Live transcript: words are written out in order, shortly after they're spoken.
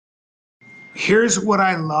Here's what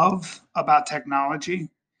I love about technology.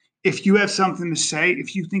 If you have something to say,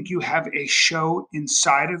 if you think you have a show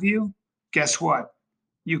inside of you, guess what?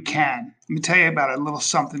 You can. Let me tell you about a little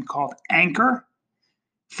something called Anchor.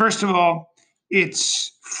 First of all,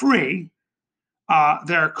 it's free.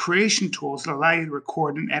 There are creation tools that allow you to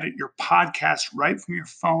record and edit your podcast right from your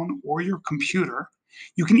phone or your computer.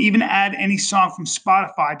 You can even add any song from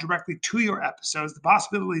Spotify directly to your episodes. The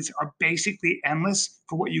possibilities are basically endless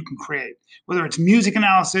for what you can create, whether it's music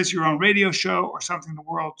analysis, your own radio show, or something the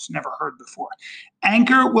world's never heard before.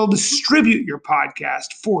 Anchor will distribute your podcast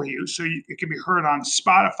for you so it can be heard on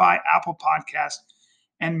Spotify, Apple Podcasts,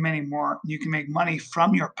 and many more. You can make money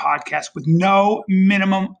from your podcast with no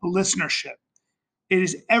minimum listenership. It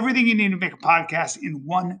is everything you need to make a podcast in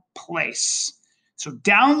one place. So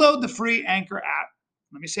download the free Anchor app.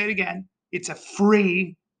 Let me say it again. It's a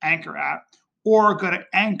free Anchor app, or go to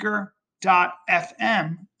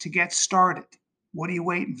anchor.fm to get started. What are you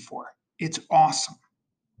waiting for? It's awesome.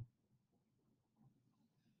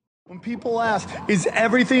 When people ask, is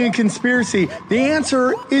everything a conspiracy? The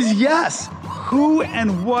answer is yes. Who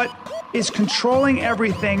and what is controlling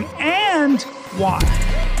everything and why?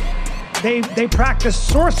 They practice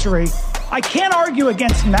sorcery. I can't argue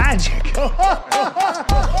against magic.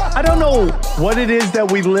 I don't know what it is that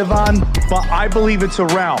we live on, but I believe it's a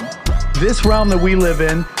realm. This realm that we live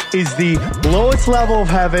in is the lowest level of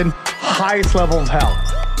heaven, highest level of hell.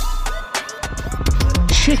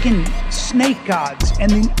 Chicken snake gods and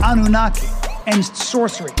the Anunnaki and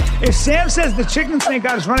sorcery. If Sam says the chicken snake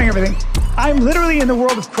god is running everything, I'm literally in the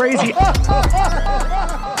world of crazy.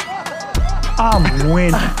 I'm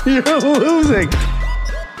winning. You're losing.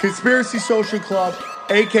 Conspiracy Social Club,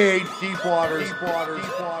 a.k.a. Deep Waters.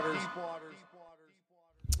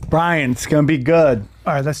 Brian, it's going to be good.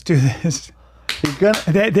 All right, let's do this.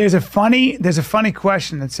 There's a funny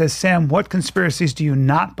question that says, Sam, what conspiracies do you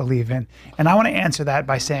not believe in? And I want to answer that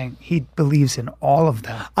by saying he believes in all of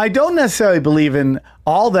them. I don't necessarily believe in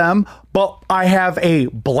all of them, but I have a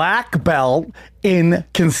black belt in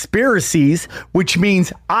conspiracies, which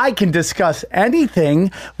means I can discuss anything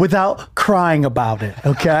without crying about it,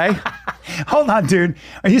 okay? Hold on, dude.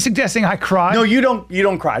 Are you suggesting I cry? No, you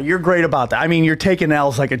don't cry. You're great about that. I mean, you're taking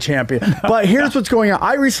L's like a champion. But here's what's going on.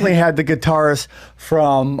 I recently had the guitarist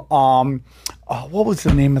from, what was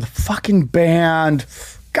the name of the fucking band?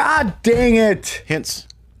 God dang it. Hints.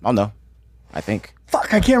 I'll know. I think.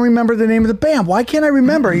 Fuck, I can't remember the name of the band. Why can't I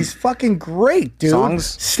remember? He's fucking great, dude. Songs?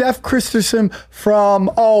 Steph Christensen from,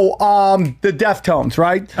 the Deftones,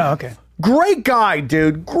 right? Oh, okay. Great guy,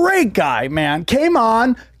 dude. Great guy, man. Came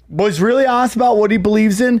on, was really honest about what he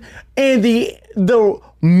believes in, and the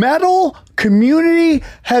metal community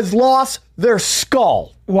has lost their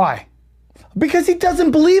skull. Why? Because he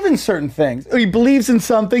doesn't believe in certain things. He believes in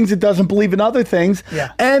some things, he doesn't believe in other things.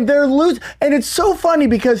 Yeah. And they're losing. And it's so funny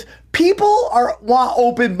because people want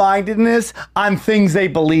open-mindedness on things they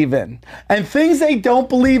believe in. And things they don't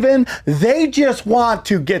believe in, they just want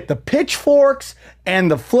to get the pitchforks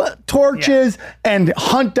and the torches and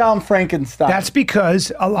hunt down Frankenstein. That's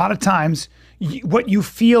because a lot of times what you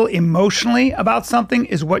feel emotionally about something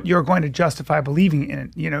is what you're going to justify believing in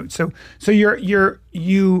it. You know, so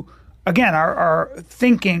you again, our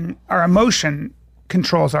thinking, our emotion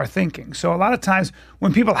controls our thinking. So a lot of times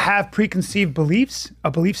when people have preconceived beliefs, a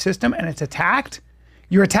belief system, and it's attacked,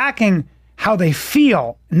 you're attacking how they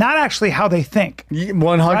feel, not actually how they think.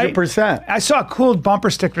 100%. Right? I saw a cool bumper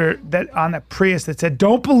sticker that on the Prius that said,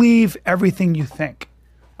 "Don't believe everything you think."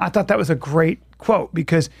 I thought that was a great quote,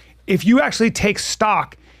 because if you actually take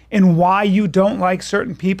stock in why you don't like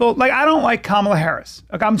certain people, like I don't like Kamala Harris.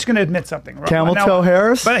 Like, I'm just going to admit something. Camel toe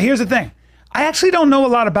Harris? But here's the thing. I actually don't know a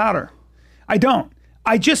lot about her. I don't.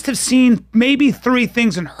 I just have seen maybe 3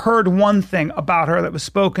 things and heard one thing about her that was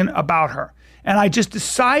spoken about her. And I just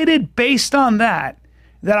decided based on that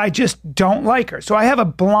I just don't like her. So I have a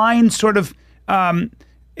blind sort of,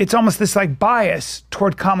 it's almost this like bias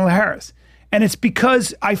toward Kamala Harris. And it's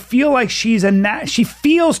because I feel like she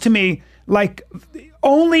feels to me like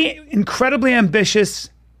only incredibly ambitious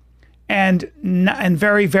and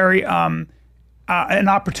very, very an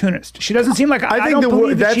opportunist. She doesn't seem like I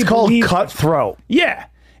think that's called cutthroat. Yeah,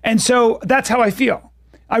 and so that's how I feel.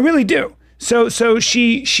 I really do. So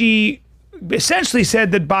she essentially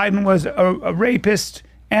said that Biden was a rapist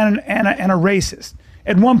and a racist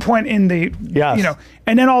at one point in the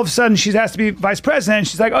and then all of a sudden she's asked to be vice president. And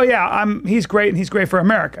she's like, oh yeah, he's great and he's great for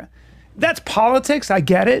America. That's politics. I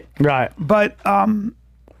get it. Right. But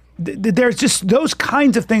there's just those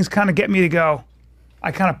kinds of things kind of get me to go,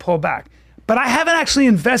 I kind of pull back. But I haven't actually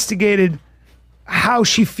investigated how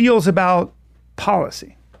she feels about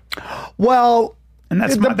policy. Well, And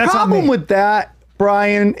that's the my, that's on problem me. with that,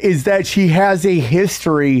 Brian, is that she has a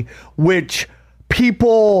history which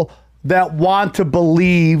people that want to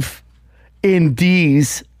believe in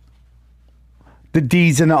D's, the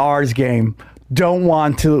D's and the R's game, don't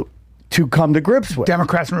want to come to grips with.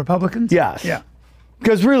 Democrats and Republicans. Yes. Yeah.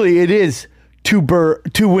 Because really, it is two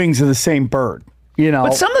wings of the same bird. You know.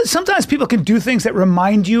 But sometimes people can do things that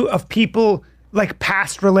remind you of people like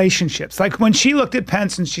past relationships. Like when she looked at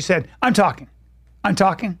Pence and she said, "I'm talking. I'm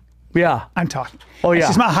talking. Yeah. I'm talking." Oh, yeah.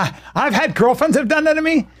 She's I've had girlfriends that have done that to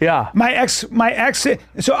me. Yeah. My ex.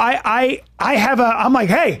 So I'm like,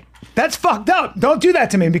 hey, that's fucked up. Don't do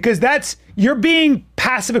that to me because you're being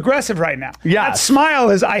passive aggressive right now. Yes. That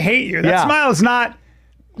smile is I hate you. That Yeah. smile is not.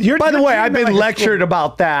 By the way, I've been lectured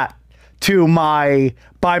about that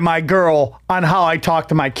by my girl on how I talk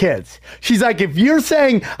to my kids. She's like, if you're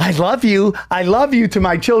saying I love you to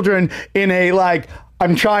my children in a like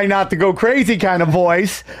I'm trying not to go crazy kind of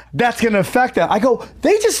voice, that's going to affect them. I go,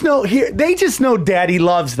 they just know daddy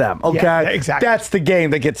loves them. Okay. Yeah, exactly. That's the game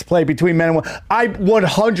that gets played between men and women. I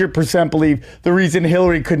 100% believe the reason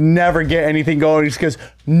Hillary could never get anything going is because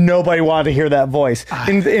nobody wanted to hear that voice.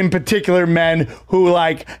 In particular, men who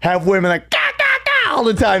like have women like, "Gah, gah, gah," all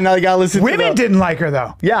the time. Now they got to listen to Women didn't like her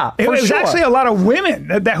though. Yeah, it for was sure. actually a lot of women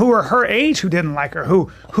that who were her age who didn't like her, who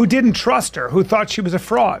didn't trust her, who thought she was a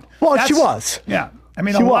fraud. Well, she was. Yeah, I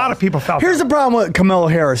mean, She a lot was. of people felt. Here's that. the problem with Kamala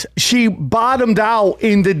Harris. She bottomed out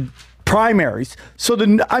in the primaries. So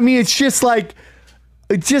it's just like,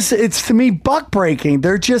 it's to me buck breaking.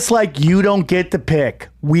 They're just like, you don't get to pick.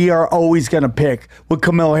 We are always going to pick with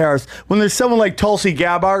Kamala Harris. When there's someone like Tulsi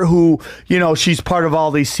Gabbard, who, she's part of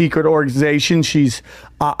all these secret organizations.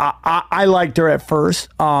 I liked her at first.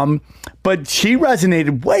 But she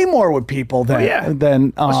resonated way more with people than,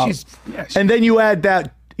 and then you add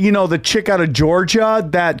that, the chick out of Georgia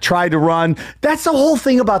that tried to run. That's the whole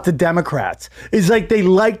thing about the Democrats is like they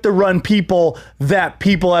like to run people that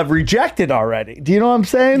people have rejected already. Do you know what I'm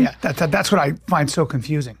saying? Yeah, that's what I find so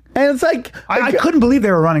confusing. And it's like I couldn't believe they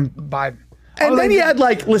were running Biden. And then you had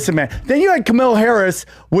listen, man. Then you had Kamala Harris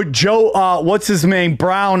with Joe, what's his name,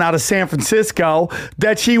 Brown out of San Francisco,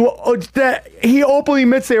 that he openly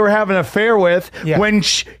admits they were having an affair with when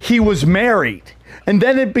he was married. And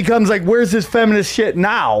then it becomes like, where's this feminist shit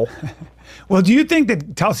now? Well, do you think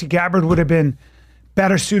that Tulsi Gabbard would have been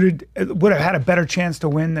better suited, would have had a better chance to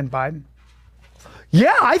win than Biden?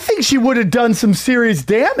 Yeah, I think she would have done some serious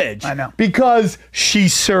damage. I know. Because she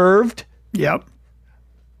served. Yep.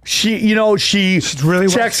 She's really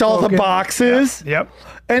checks all the boxes. Yep.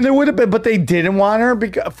 And there would have been, but they didn't want her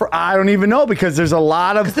I don't even know, because there's a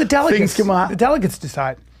lot of the delegates, things come out. The delegates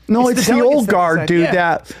decide. No, it's the old guard, dude.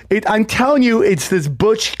 Yeah. I'm telling you, it's this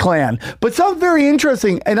Butch clan. But something very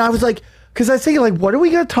interesting, and I was like, because I was thinking, like, what are we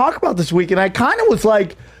going to talk about this week? And I kind of was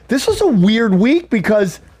like, this was a weird week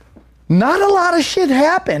because not a lot of shit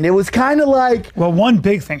happened. It was kind of like, well, one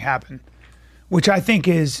big thing happened, which I think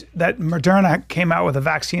is that Moderna came out with a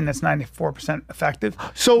vaccine that's 94% effective.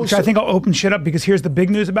 Which I think will open shit up, because here's the big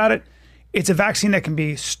news about it. It's a vaccine that can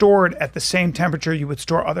be stored at the same temperature you would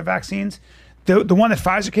store other vaccines. The one that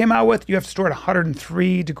Pfizer came out with, you have to store at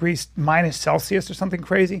 103 degrees minus Celsius or something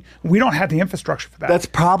crazy. We don't have the infrastructure for that. That's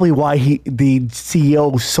probably why the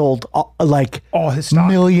CEO sold all his stock.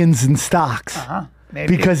 Millions in stocks.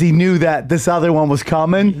 Maybe. Because he knew that this other one was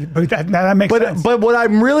coming. But that makes sense. But what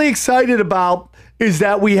I'm really excited about is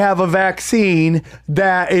that we have a vaccine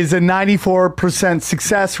that is a 94%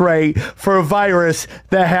 success rate for a virus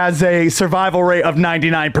that has a survival rate of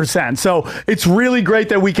 99%. So it's really great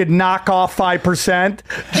that we could knock off 5%.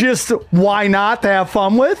 Just why not to have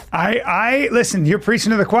fun with? I listen, you're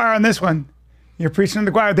preaching to the choir on this one. You're preaching to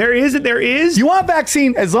the choir. There is. You want a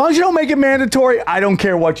vaccine, as long as you don't make it mandatory, I don't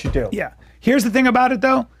care what you do. Yeah. Here's the thing about it,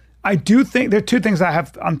 though. I do think there are two things I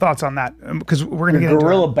have on thoughts on that, because we're going to get into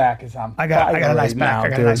Gorilla it. back is on. I got a nice back. I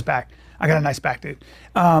got a nice back, dude.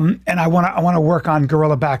 And I want to work on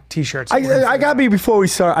Gorilla Back t-shirts. I got me before we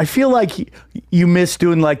start. I feel like you miss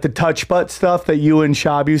doing like the touch butt stuff that you and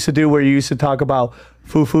Shab used to do, where you used to talk about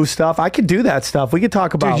foo-foo stuff. I could do that stuff. We could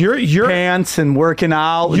talk about pants and working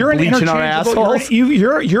out, you're and bleaching our assholes.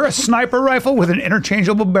 You're a sniper rifle with an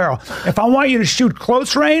interchangeable barrel. If I want you to shoot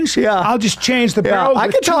close range, I'll just change the barrel. I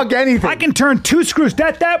can talk anything. I can turn 2 screws,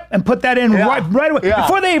 and put that in right away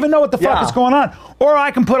before they even know what the fuck is going on. Or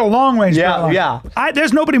I can put a long range barrel on.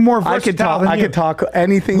 There's nobody more versatile than you. I could talk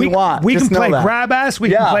anything you want. We Just can play know that. grab ass. We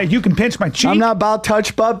can play. You can pinch my cheek. I'm not about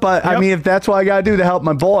touch butt, but I mean, if that's what I got to do to help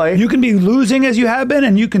my boy. You can be losing as you have been,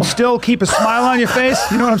 and you can still keep a smile on your face.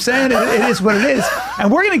 You know what I'm saying? It is what it is.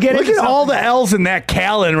 And we're going to get into Look at all the L's in that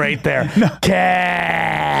Callan right there.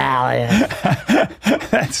 Cal.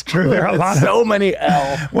 That's true. There are a lot of so many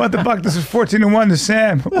L. What the fuck? This is 14-1 to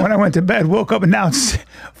Sam. When I went to bed, woke up and now it's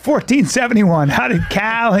 14-71. How did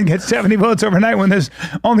Cal get 70 votes overnight when there's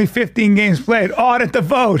only 15 games played? Audit the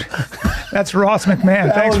vote. That's Ross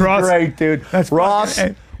McMahon. Thanks, was Ross. Great, dude. That's Ross.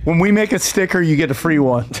 When we make a sticker, you get a free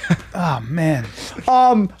one. Oh man.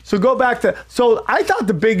 So go back to. So I thought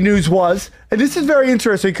the big news was, and this is very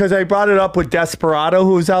interesting because I brought it up with Desperado,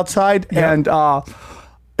 who was outside, and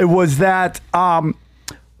it was that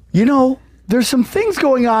there's some things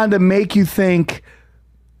going on to make you think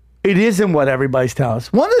it isn't what everybody's telling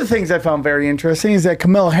us. One of the things I found very interesting is that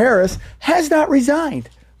Kamala Harris has not resigned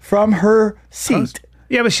from her seat.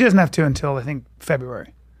 Yeah, but she doesn't have to until I think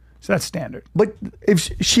February. So that's standard. But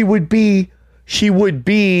if she would be,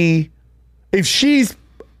 if she's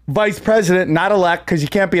vice president, not elect, because you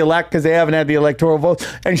can't be elect because they haven't had the electoral votes,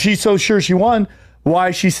 and she's so sure she won, why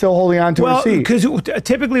is she still holding on to her seat? Because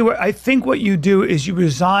typically I think what you do is you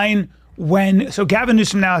resign so Gavin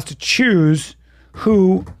Newsom now has to choose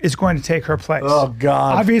who is going to take her place. Oh,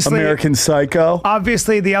 God. Obviously, American Psycho.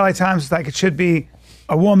 Obviously, the LA Times is like it should be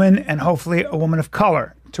a woman and hopefully a woman of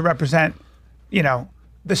color to represent,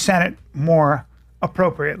 the Senate more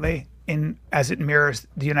appropriately as it mirrors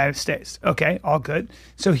the United States. Okay, all good.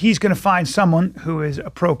 So he's going to find someone who is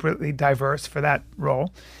appropriately diverse for that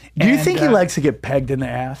role. Do you think he likes to get pegged in the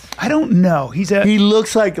ass? I don't know. He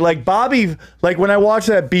looks like Bobby. Like when I watch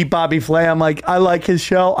that Beat Bobby Flay, I'm like, I like his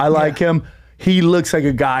show. I like him. He looks like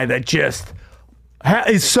a guy that just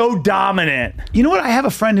is so dominant. You know what? I have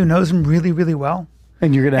a friend who knows him really, really well.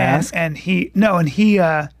 And you're gonna ask?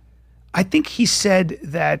 I think he said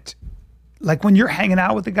that, like, when you're hanging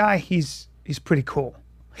out with the guy, he's pretty cool.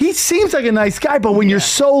 He seems like a nice guy, but when you're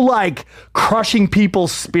so like crushing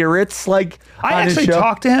people's spirits, like I actually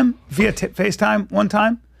talked to him via FaceTime one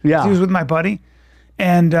time. Yeah, he was with my buddy,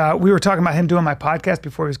 and we were talking about him doing my podcast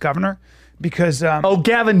before he was governor. Because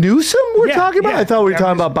Gavin Newsom we're talking about? I thought we were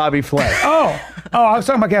talking about Bobby Flay. I was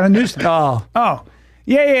talking about Gavin Newsom.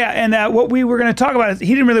 Yeah. And what we were going to talk about is he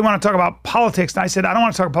didn't really want to talk about politics. And I said, I don't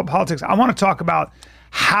want to talk about politics. I want to talk about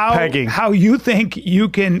how you think you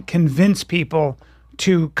can convince people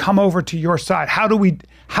to come over to your side. How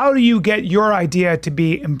do you get your idea to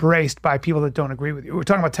be embraced by people that don't agree with you? We're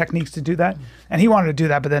talking about techniques to do that. And he wanted to do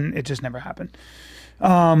that, but then it just never happened.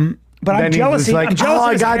 But then I'm jealous.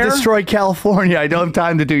 I got to destroy California. I don't have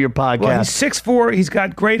time to do your podcast. Well, he's 6'4". He's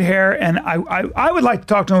got great hair, and I would like to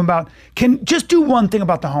talk to him about just do one thing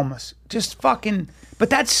about the homeless. Just fucking. But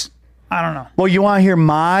that's I don't know. Well, you want to hear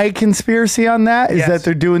my conspiracy on that? Is that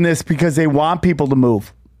they're doing this because they want people to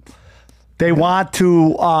move. They want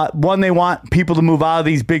to they want people to move out of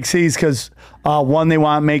these big cities because they want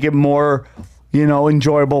to make it more,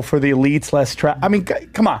 enjoyable for the elites, less traffic. I mean,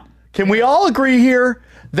 come on. Can we all agree here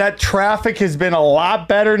that traffic has been a lot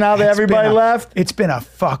better now that everybody left? It's been a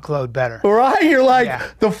fuckload better. Right? You're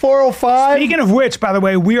like, the 405. Speaking of which, by the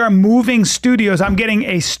way, we are moving studios. I'm getting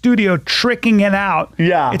a studio, tricking it out.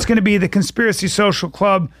 Yeah. It's going to be the Conspiracy Social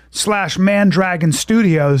Club / Mandragon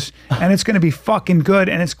Studios, and it's going to be fucking good,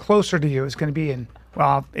 and it's closer to you. It's going to be in...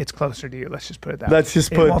 Well, it's closer to you. Let's just put it that way. Let's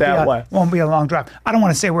just put it that way. It won't be a long drive. I don't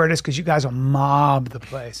want to say where it is because you guys will mob the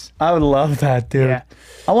place. I would love that, dude. Yeah.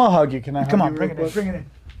 I want to hug you. Can I hug you? Come on, bring it in.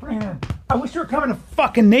 Bring it in. I wish you were coming to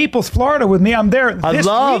fucking Naples, Florida with me. I'm there this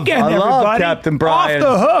weekend, everybody. I love Captain Brian. Off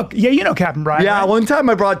the hook. Yeah, you know Captain Brian. Yeah, right? One time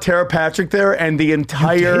I brought Tara Patrick there and the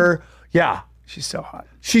entire... Yeah. She's so hot.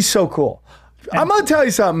 She's so cool. I'm going to tell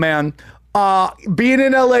you something, man. Being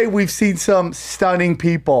in LA, we've seen some stunning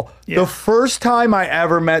people. Yeah. The first time I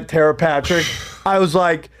ever met Tara Patrick, I was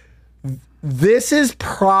like, this is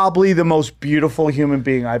probably the most beautiful human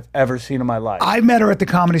being I've ever seen in my life. I met her at the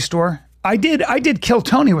Comedy Store. I did Kill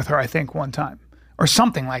Tony with her, I think, one time. Or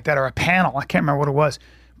something like that, or a panel. I can't remember what it was.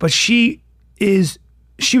 But she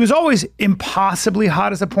was always impossibly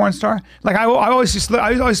hot as a porn star. Like I always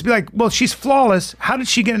be like, well, she's flawless. How did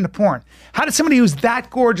she get into porn? How did somebody who's that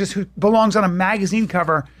gorgeous, who belongs on a magazine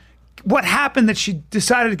cover, what happened that she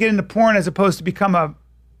decided to get into porn as opposed to become a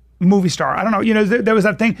movie star? I don't know. There was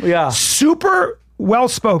that thing. Yeah. Super well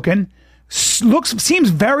spoken, seems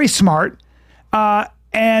very smart,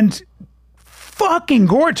 and fucking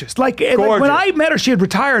gorgeous. Like when I met her, she had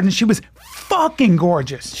retired and she was fucking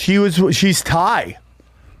gorgeous. She's Thai.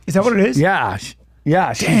 Is that what it is? Yeah.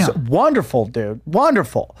 Yeah, she's wonderful, dude.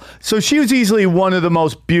 Wonderful. So she was easily one of the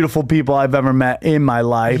most beautiful people I've ever met in my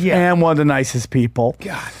life, and one of the nicest people.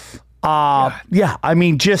 God. Yeah, I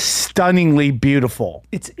mean, just stunningly beautiful.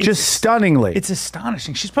 It's just stunningly. It's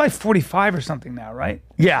astonishing. She's probably 45 or something now, right?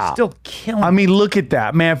 Yeah. She's still killing. I mean, look at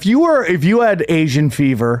that, man. If you had Asian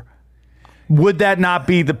fever, would that not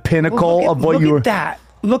be the pinnacle of what you were? Look at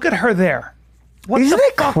that. look at her there. What Isn't the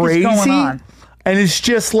it fuck crazy? is going on? And it's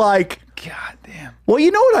just like, God damn. well,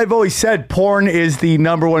 you know what I've always said? Porn is the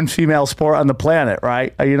number one female sport on the planet,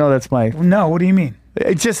 right? You know that's my. No, what do you mean?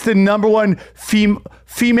 It's just the number one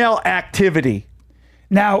female activity.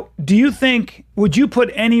 Now, do you think, would you put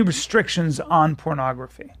any restrictions on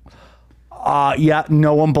pornography? Yeah,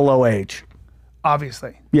 no one below age.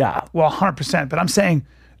 Obviously. Yeah. Well, 100%. But I'm saying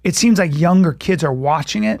it seems like younger kids are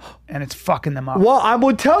watching it and it's fucking them up. Well, I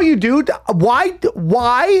would tell you, dude,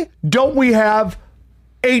 why don't we have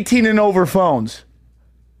 18 and over phones?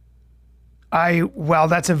 Well,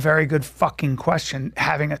 that's a very good fucking question.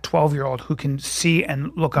 Having a 12-year-old who can see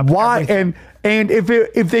and look up. Why? Everything. And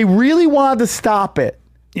if they really wanted to stop it,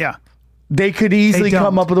 Yeah. they could easily They don't.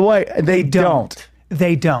 come up with a way. They don't.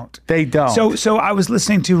 They don't. They don't. So I was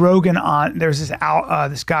listening to Rogan on. There's this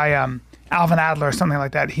guy Alvin Adler or something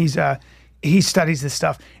like that. He studies this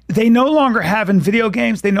stuff. They no longer have in video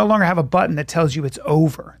games. They no longer have a button that tells you it's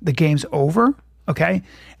over. The game's over. Okay,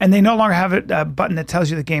 and they no longer have a button that tells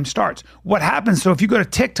you the game starts. What happens? So if you go to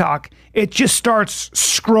TikTok, it just starts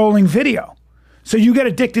scrolling video. So you get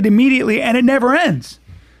addicted immediately, and it never ends.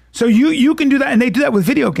 So you can do that, and they do that with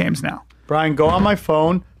video games now. Brian, go on my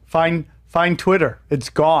phone, find Twitter. It's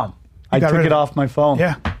gone. I got took rid it of off my phone.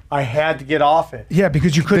 Yeah. I had to get off it. Yeah,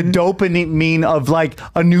 because you The couldn't. dopamine of like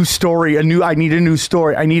a new story, I need a new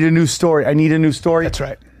story. I need a new story. I need a new story. That's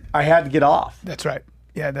right. I had to get off. That's right.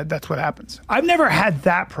 Yeah, that's what happens. I've never had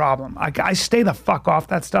that problem. I stay the fuck off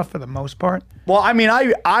that stuff for the most part. Well, I mean,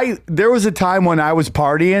 I there was a time when I was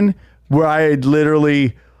partying where I had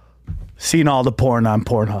literally seen all the porn on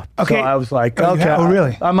Pornhub. Okay. So I was like, Oh, okay. oh,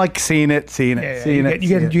 really? I'm like seeing it. Yeah,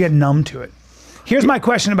 you get numb to it. Here's my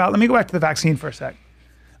question about. Let me go back to the vaccine for a sec.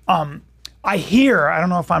 I hear. I don't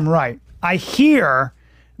know if I'm right. I hear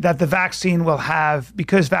that the vaccine will have,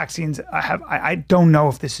 because vaccines I don't know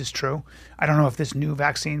if this is true. I don't know if this new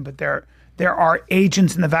vaccine, but there are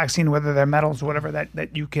agents in the vaccine, whether they're metals or whatever,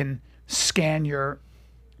 that you can scan your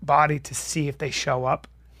body to see if they show up.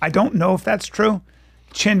 I don't know if that's true.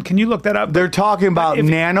 Chin, can you look that up? They're talking about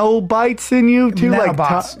nanobites in you too,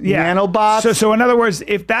 Nanobots, like yeah. nanobots. So in other words,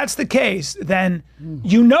 if that's the case, then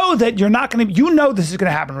you know that you're not going to. You know this is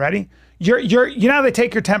going to happen. Ready? You know how they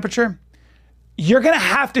take your temperature. You're going to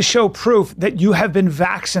have to show proof that you have been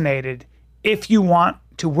vaccinated if you want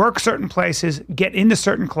to work certain places, get into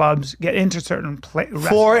certain clubs, get into certain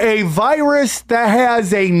for a virus that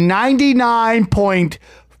has a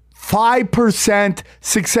 99.5%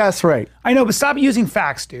 success rate. I know, but stop using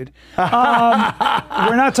facts, dude. We're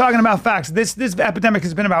not talking about facts. This epidemic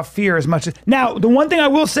has been about fear as much as. Now, the one thing I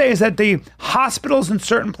will say is that the hospitals in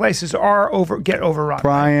certain places get overrun.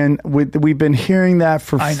 Brian, we've been hearing that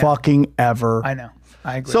for fucking ever. I know.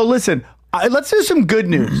 I agree. So listen, let's do some good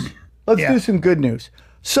news. Let's do some good news.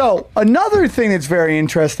 So another thing that's very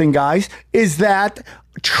interesting, guys, is that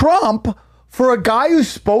Trump, for a guy who's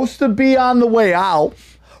supposed to be on the way out,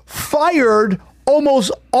 fired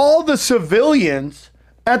almost all the civilians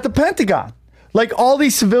at the Pentagon. Like all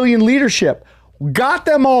these civilian leadership. Got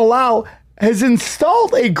them all out, has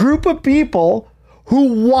installed a group of people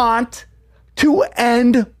who want to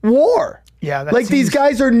end war. Yeah, like these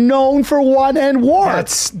guys are known for want to end war.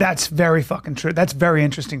 That's very fucking true. That's very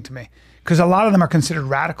interesting to me because a lot of them are considered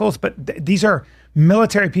radicals, but these are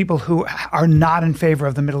military people who are not in favor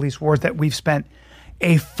of the Middle East wars that we've spent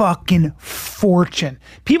a fucking fortune.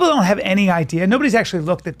 People don't have any idea. Nobody's actually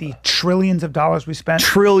looked at the trillions of dollars we spent.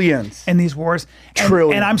 Trillions. In these wars.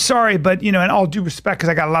 Trillions. And I'm sorry, but in all due respect, because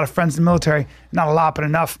I got a lot of friends in the military, not a lot, but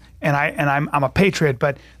enough, and I'm a patriot,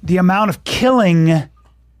 but the amount of killing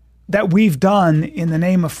that we've done in the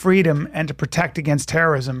name of freedom and to protect against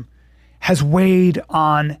terrorism has weighed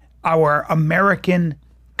on our American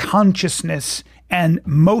consciousness and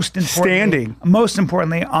most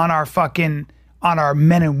importantly on our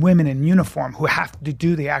men and women in uniform who have to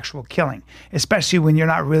do the actual killing, especially when you're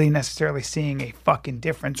not really necessarily seeing a fucking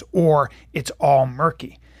difference or it's all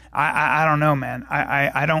murky. I don't know, man.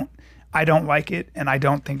 I don't like it, and I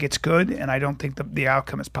don't think it's good, and I don't think the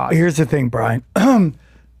outcome is positive. Here's the thing, Brian.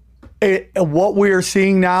 What we are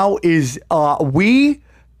seeing now is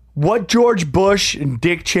what George Bush and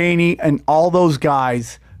Dick Cheney and all those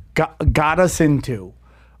guys got us into.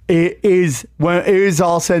 It is, when it is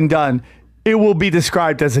all said and done, it will be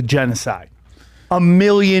described as a genocide. 1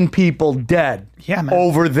 million people dead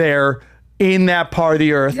over there in that part of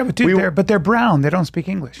the earth. Yeah, but dude, they're brown. They don't speak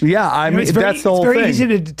English. Yeah, I mean, that's the whole thing. It's very easy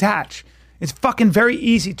to detach. It's fucking very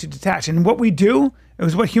easy to detach. And what we do, It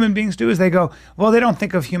was what human beings do is they go, well, they don't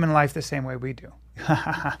think of human life the same way we do.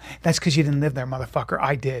 That's because you didn't live there, motherfucker.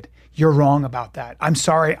 I did. You're wrong about that. I'm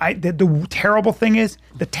sorry. The terrible thing is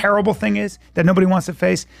that nobody wants to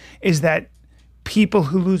face is that people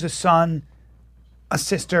who lose a son, a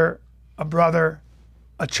sister, a brother,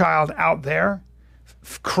 a child out there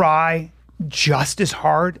cry just as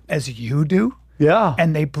hard as you do. Yeah.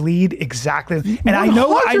 And they bleed exactly. And I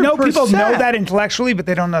know people 100%. know that intellectually, but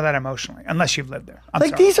they don't know that emotionally, unless you've lived there. I'm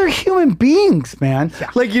like, sorry. these are human beings, man. Yeah.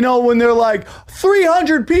 Like, when they're like,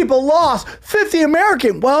 300 people lost, 50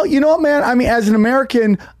 American. Well, you know what, man? I mean, as an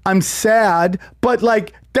American, I'm sad, but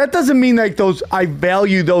like, that doesn't mean like I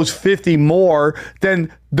value those 50 more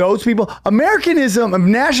than those people.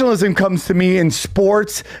 Americanism, nationalism comes to me in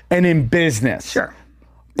sports and in business. Sure.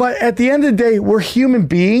 But at the end of the day, we're human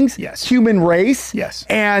beings, Yes. human race. Yes.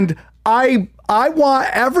 And I want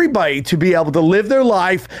everybody to be able to live their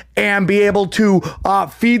life and be able to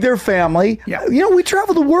feed their family. Yeah. We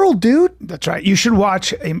travel the world, dude. That's right. You should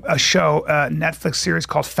watch a show, Netflix series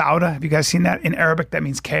called Fauda. Have you guys seen that? In Arabic, that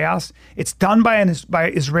means chaos. It's done by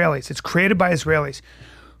Israelis. It's created by Israelis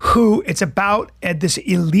it's about this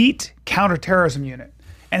elite counterterrorism unit.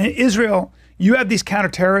 And in Israel, you have these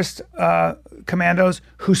counterterrorist commandos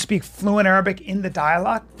who speak fluent Arabic in the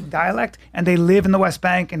dialect, and they live in the West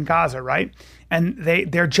Bank and Gaza, right? And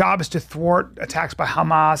their job is to thwart attacks by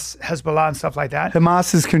Hamas, Hezbollah, and stuff like that.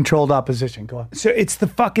 Hamas is controlled opposition. Go on. So it's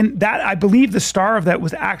I believe the star of that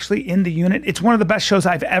was actually in the unit. It's one of the best shows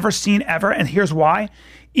I've ever seen ever. And here's why.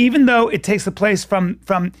 Even though it takes the place from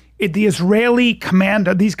the Israeli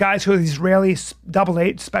commando, these guys who are the Israeli double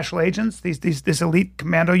special agents, this elite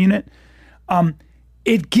commando unit,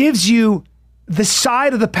 it gives you the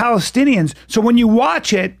side of the Palestinians. So when you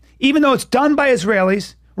watch it, even though it's done by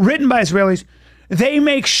Israelis, written by Israelis, they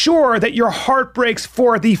make sure that your heart breaks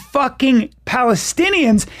for the fucking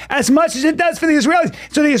Palestinians as much as it does for the Israelis.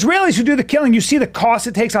 So the Israelis who do the killing, you see the cost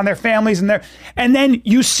it takes on their families and then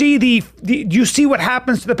you see you see what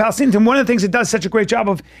happens to the Palestinians. And one of the things it does such a great job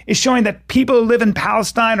of is showing that people who live in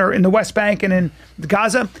Palestine or in the West Bank and in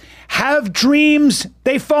Gaza have dreams.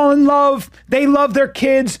 They fall in love. They love their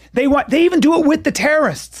kids. They even do it with the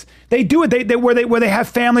terrorists. They do it. Where they have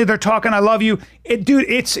family. They're talking. I love you,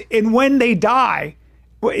 and when they die,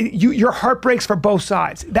 your heart breaks for both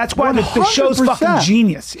sides. That's why the show's fucking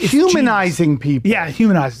genius. It's humanizing people. Yeah, it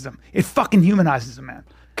humanizes them. It fucking humanizes them, man.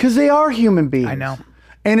 Because they are human beings. I know.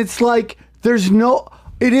 And it's like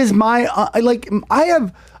it is my I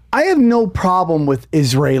have no problem with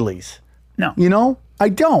Israelis. No. I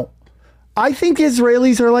don't. I think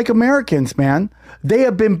Israelis are like Americans, man. They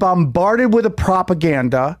have been bombarded with a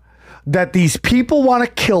propaganda that these people want to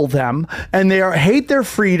kill them and they hate their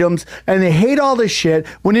freedoms and they hate all this shit,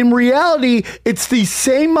 when in reality, it's these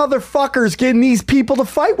same motherfuckers getting these people to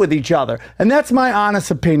fight with each other. And that's my honest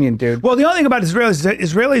opinion, dude. Well, the only thing about Israelis is that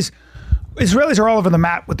Israelis are all over the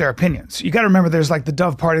map with their opinions. You got to remember, there's like the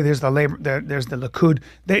Dove Party, there's the Labor, there's the Likud.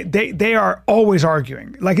 They are always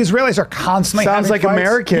arguing. Like, Israelis are constantly sounds like fights.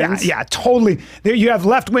 Americans. Yeah, totally. You have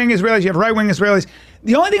left wing Israelis, you have right wing Israelis.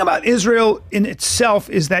 The only thing about Israel in itself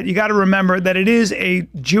is that you got to remember that it is a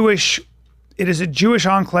Jewish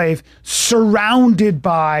enclave surrounded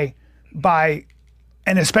by,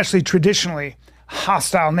 and especially traditionally,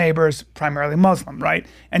 hostile neighbors, primarily Muslim, right?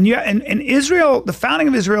 And Israel, the founding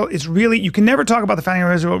of Israel is really, you can never talk about the founding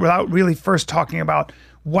of Israel without really first talking about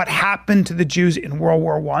what happened to the Jews in World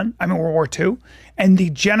War II, and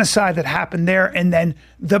the genocide that happened there. And then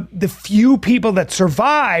the few people that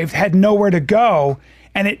survived had nowhere to go.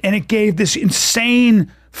 And it gave this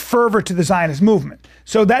insane fervor to the Zionist movement.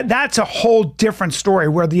 So that's a whole different story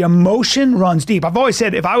where the emotion runs deep. I've always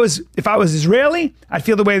said if I was Israeli, I'd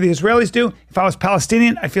feel the way the Israelis do. If I was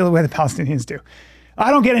Palestinian, I'd feel the way the Palestinians do. I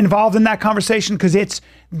don't get involved in that conversation because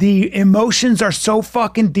the emotions are so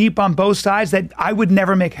fucking deep on both sides that I would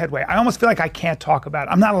never make headway. I almost feel like I can't talk about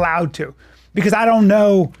it. I'm not allowed to because I don't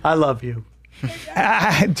know. I love you.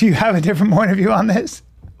 Do you have a different point of view on this?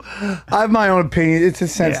 I have my own opinion. It's a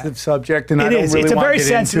sensitive subject, and I don't really It's a want very to get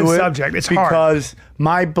sensitive into it subject. It's hard. because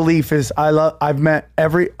my belief is I've met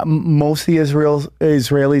most of the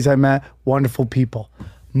Israelis I met, wonderful people.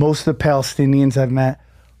 Most of the Palestinians I've met,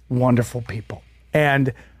 wonderful people.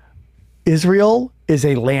 And Israel is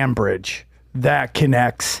a land bridge that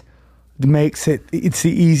connects, it's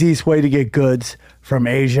the easiest way to get goods from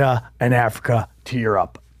Asia and Africa to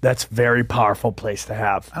Europe. That's a very powerful place to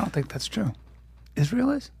have. I don't think that's true. Israel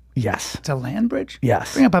is? Yes. It's a land bridge?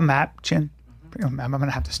 Yes. Bring up a map, Chin. Bring up a map. I'm going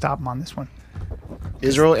to have to stop him on this one.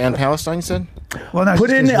 Israel and Palestine, you said? Well, no, Put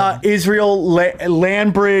just in Israel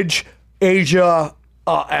land bridge, Asia,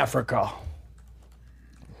 Africa.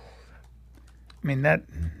 I mean, that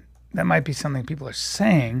might be something people are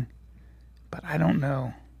saying, but I don't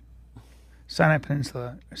know. Sinai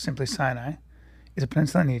Peninsula, or simply Sinai, is a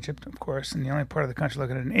peninsula in Egypt, of course, and the only part of the country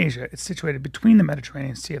located in Asia. It's situated between the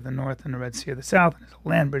Mediterranean Sea of the north and the Red Sea of the south, and it's a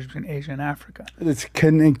land bridge between Asia and Africa. It's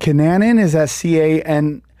Canaan. Is that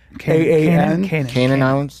Canaan? Canaan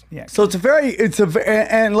Islands. Yeah. So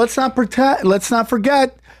and let's not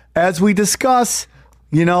forget, as we discuss,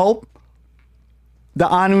 the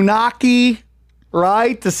Anunnaki,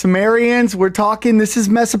 right? The Sumerians. We're talking. This is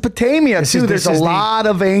Mesopotamia too. There's a lot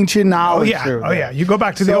of ancient knowledge. Oh yeah. You go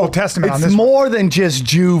back to the Old Testament. It's more than just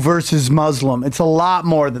Jew versus Muslim. It's a lot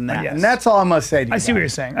more than that. Yes. And that's all I must say to you. I see what you're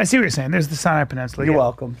saying. There's the Sinai Peninsula. You're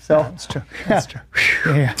welcome. So that's true. That's true.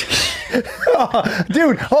 Yeah.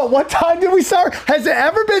 Dude, what time did we start? Has it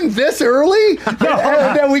ever been this early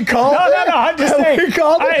that we called it? No, I'm just saying. We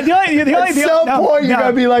called it? At some point, you're going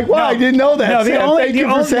to be like, wow, I didn't know that. No, Thank you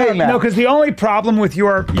for saying that. No, because the only problem with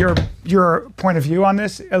your point of view on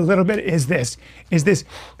this a little bit is this,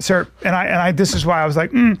 sir, and I this is why I was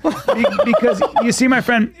like, because you see, my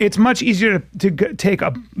friend, it's much easier to take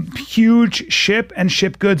a huge ship and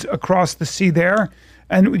ship goods across the sea there,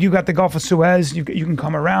 and you got the Gulf of Suez, you can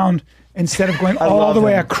come around instead of going all the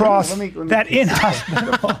way across that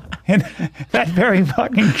inhospitable and that very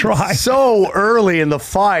fucking dry. So early in the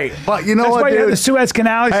fight, but you know That's what, why dude? you have the Suez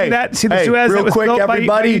Canal. You see that? See the Suez real that was quick, built everybody,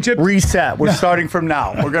 by Egypt? reset. We're starting from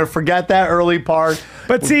now. We're going to forget that early part.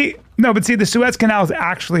 But see, the Suez Canal is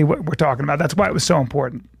actually what we're talking about. That's why it was so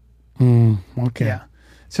important. Okay. Yeah.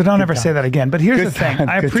 So don't ever say that again. But here's the thing.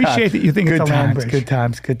 I appreciate that you think it's a land bridge. Good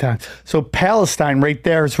times. So Palestine right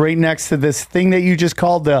there is right next to this thing that you just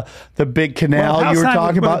called the big canal you were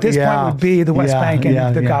talking about. At this point would be the West Bank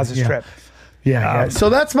and the Gaza Strip. Yeah. So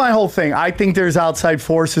that's my whole thing. I think there's outside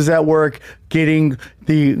forces at work getting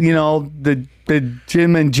the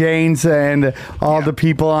Jim and Janes and all the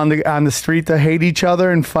people on the street that hate each other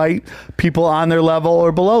and fight people on their level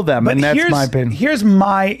or below them. But and that's my opinion.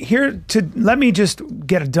 Let me just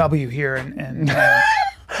get a W here and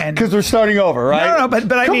because we're starting over, right? No, but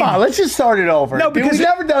I come mean, on, let's just start it over. No, because we've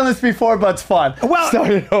never done this before, but it's fun. Well,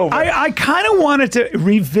 start it over. I kind of wanted to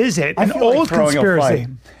revisit an old conspiracy.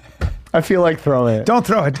 I feel like throwing it. Don't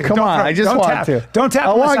throw it, dude. Come on, I just want to. Don't tap.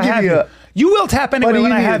 I want to give you. You will tap anyway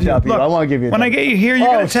when I have you. Look, I want to give you. When I get you here, you're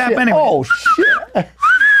gonna tap anyway. Oh shit!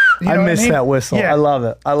 I miss that whistle. Yeah. I love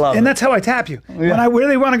it. And that's how I tap you. Yeah. When I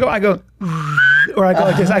really want to go, I go, or I go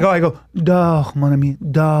like this. I go, dors, mon ami,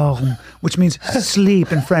 dors, which means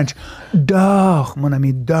sleep in French. Dors, mon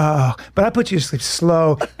ami, dors. But I put you to sleep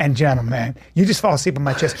slow and gentle, man. You just fall asleep on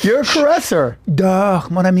my chest. You're a caresser.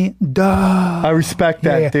 Dors, mon ami, dors. I respect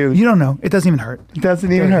that, dude. You don't know. It doesn't even hurt. It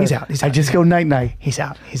doesn't even hurt. He's out. I just go night night. He's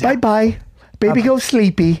out. Bye. Baby, go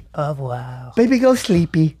sleepy. Au revoir. Baby, go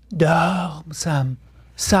sleepy. Dors,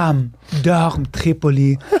 Sam, dors,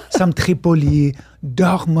 Tripoli. Sam, Tripoli.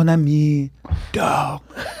 Dors, mon ami. Dors.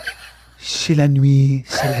 C'est la nuit.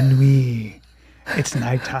 It's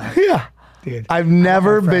nighttime. Yeah. Dude. I've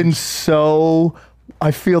never been so... I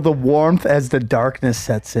feel the warmth as the darkness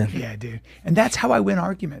sets in. Yeah, dude. And that's how I win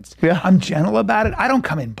arguments. Yeah. I'm gentle about it. I don't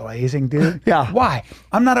come in blazing, dude. Yeah. Why?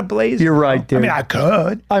 I'm not a blazer. You're right, dude. I mean, I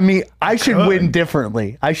could. I should win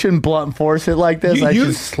differently. I shouldn't blunt force it like this. I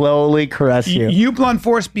should slowly caress you. You blunt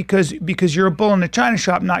force because you're a bull in a china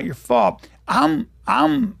shop, not your fault. I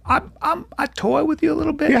toy with you a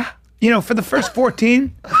little bit. Yeah. For the first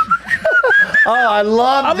 14. Oh, I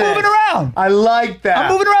love I'm moving around. I like that.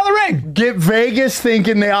 I'm moving around the ring. Get Vegas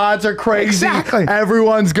thinking the odds are crazy. Exactly.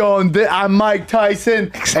 Everyone's going, I'm Mike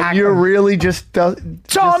Tyson. Exactly. And you're really just...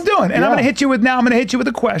 That's all I'm doing. And I'm going to hit you with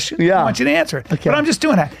a question. Yeah. I want you to answer it. Okay. But I'm just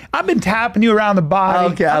doing that. I've been tapping you around the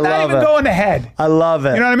body. Okay, I'm not even going ahead. I love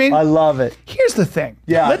it. You know what I mean? I love it. Here's the thing.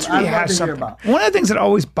 Yeah. Let's rehash something. One of the things that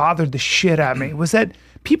always bothered the shit out of me was that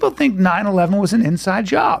people think 9/11 was an inside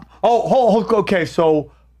job. Okay,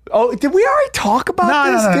 so... Oh, did we already talk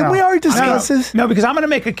about this? No, did we already discuss this? No, because I'm going to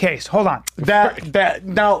make a case. Hold on.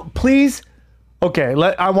 Now, please. Okay,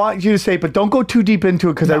 I want you to say, but don't go too deep into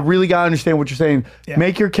it because I really got to understand what you're saying. Yeah.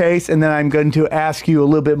 Make your case, and then I'm going to ask you a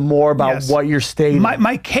little bit more about what you're stating.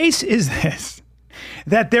 My case is this: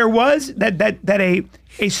 that there was that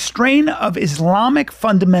a strain of Islamic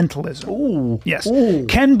fundamentalism,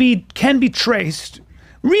 can be traced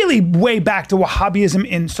really way back to Wahhabism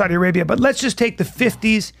in Saudi Arabia, but let's just take the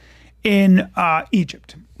 50s in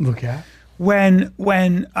Egypt. Okay. When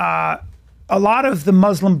a lot of the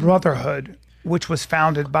Muslim Brotherhood, which was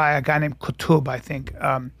founded by a guy named Qutb, I think,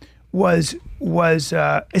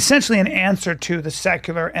 essentially an answer to the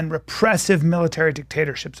secular and repressive military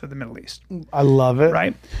dictatorships of the Middle East. I love it.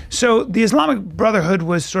 Right? So the Islamic Brotherhood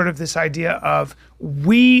was sort of this idea of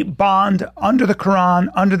we bond under the Quran,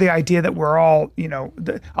 under the idea that we're all,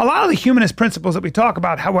 a lot of the humanist principles that we talk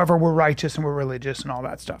about, however, we're righteous and we're religious and all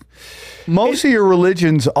that stuff. Most of your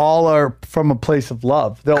religions all are from a place of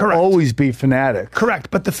love. They'll always be fanatic.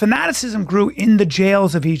 Correct. But the fanaticism grew in the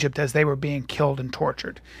jails of Egypt as they were being killed and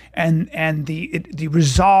tortured. And the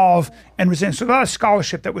resolve and resistance. So there's a lot of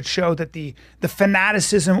scholarship that would show that the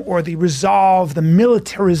fanaticism or the resolve, the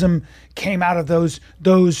militarism came out of those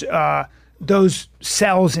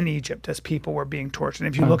cells in Egypt as people were being tortured.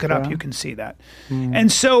 And if you look it up, you can see that.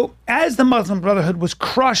 And so as the Muslim Brotherhood was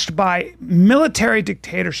crushed by military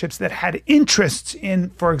dictatorships that had interests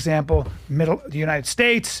in, for example, the United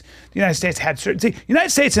States. The United States had the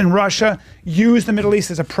United States and Russia used the Middle East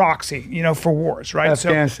as a proxy, for wars, right?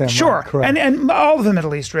 Afghanistan, sure. Correct. And all of the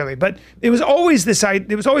Middle East really, but it was always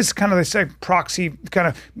kind of this proxy kind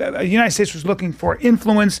of, the United States was looking for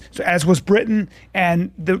influence, as was Britain,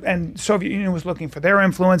 and Soviet Union was looking for their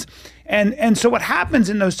influence. And so what happens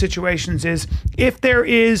in those situations is if there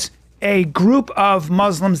is a group of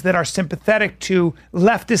Muslims that are sympathetic to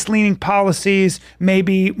leftist-leaning policies,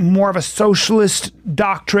 maybe more of a socialist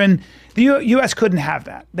doctrine, the U.S. couldn't have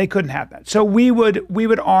that. They couldn't have that. So we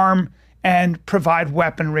would arm and provide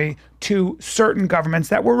weaponry to certain governments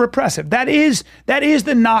that were repressive. That is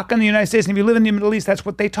the knock on the United States. And if you live in the Middle East, that's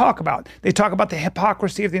what they talk about. They talk about the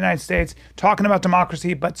hypocrisy of the United States, talking about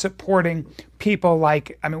democracy, but supporting people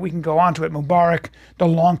like, we can go on to it, Mubarak, the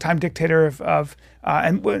longtime dictator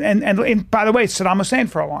and by the way, Saddam Hussein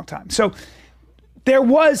for a long time. So there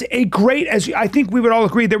was as I think we would all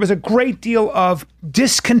agree, there was a great deal of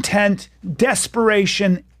discontent,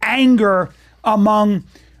 desperation, anger among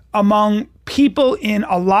people in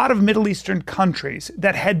a lot of Middle Eastern countries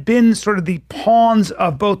that had been sort of the pawns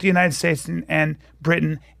of both the United States and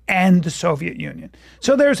Britain and the Soviet Union.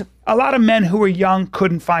 So there's a lot of men who were young,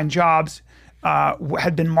 couldn't find jobs,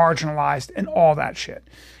 had been marginalized and all that shit.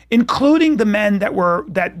 Including the men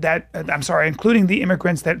including the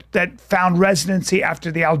immigrants that found residency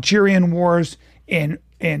after the Algerian wars in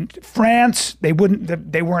France. They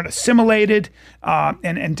weren't assimilated,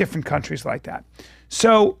 and different countries like that.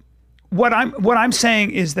 So what I'm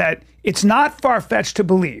saying is that it's not far-fetched to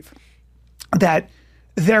believe that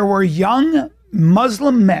there were young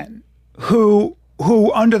Muslim men who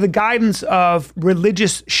under the guidance of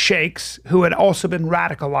religious sheikhs who had also been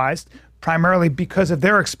radicalized, primarily because of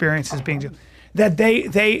their experiences being Jew, that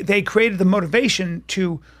they created the motivation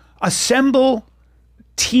to assemble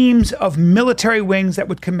teams of military wings that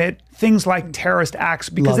would commit things like terrorist acts,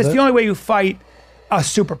 because it's the only way you fight a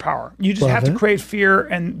superpower. You just have to create fear,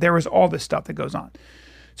 and there was all this stuff that goes on.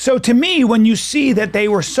 So to me, when you see that they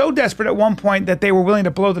were so desperate at one point that they were willing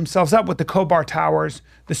to blow themselves up with the Khobar Towers,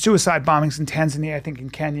 the suicide bombings in Tanzania, I think in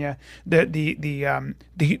Kenya, the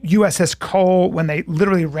USS Cole, when they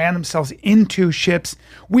literally ran themselves into ships,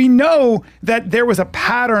 we know that there was a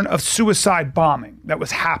pattern of suicide bombing that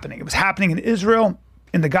was happening. It was happening in Israel,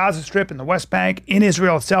 in the Gaza Strip, in the West Bank, in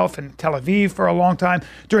Israel itself, in Tel Aviv for a long time.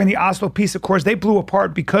 During the Oslo Peace Accords, they blew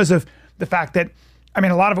apart because of the fact that,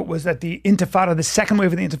 a lot of it was that the Intifada, the second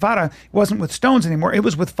wave of the Intifada, wasn't with stones anymore. It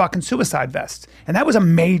was with fucking suicide vests. And that was a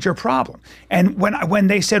major problem. And when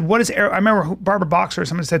they said, I remember Barbara Boxer or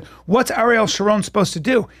someone said, what's Ariel Sharon supposed to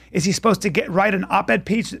do? Is he supposed to write an op-ed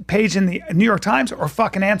page in the New York Times or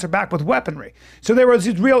fucking answer back with weaponry? So there was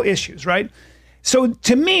these real issues, right? So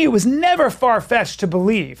to me, it was never far-fetched to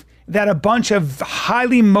believe that a bunch of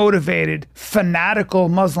highly motivated, fanatical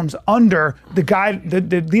Muslims under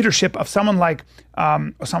the leadership of someone like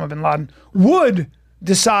Osama bin Laden would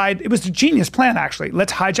decide, it was a genius plan actually,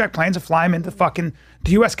 let's hijack planes and fly them into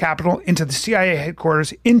the US Capitol, into the CIA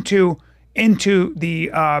headquarters, into the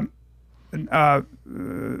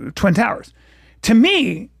Twin Towers. To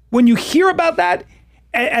me, when you hear about that,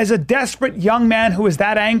 as a desperate young man who is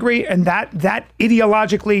that angry and that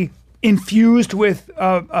ideologically infused with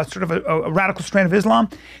a sort of a radical strain of Islam,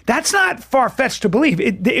 that's not far-fetched to believe.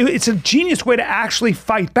 It's a genius way to actually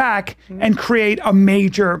fight back and create a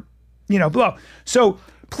major, blow. So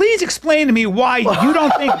please explain to me why you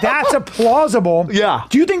don't think that's a plausible. Yeah.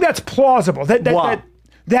 Do you think that's plausible? So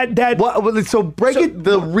break it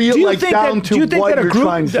the real down to what you're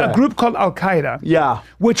trying to say. A group called Al Qaeda,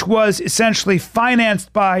 which was essentially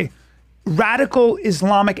financed by radical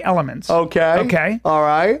Islamic elements. Okay. All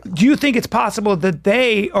right. Do you think it's possible that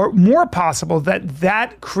that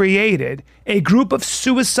created a group of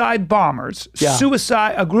suicide bombers,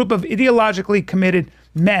 a group of ideologically committed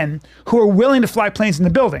men who are willing to fly planes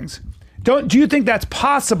into buildings. Do you think that's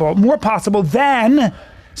possible, more possible than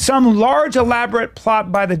some large elaborate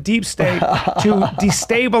plot by the deep state to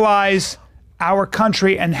destabilize our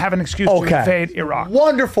country and have an excuse to invade Iraq?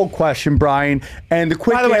 Wonderful question, Brian. And the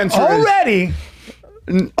quick answer already.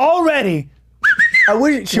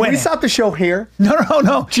 Should we stop the show here?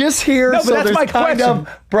 No. Just here. No, but that's my question.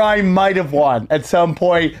 Brian might have won at some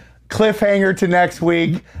point. Cliffhanger to next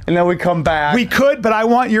week, and then we come back. We could, but I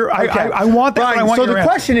want your. I want that. Brian, but I want so your the answer.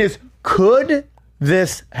 question is, could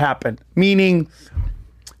this happen? Meaning,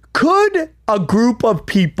 could a group of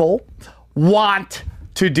people want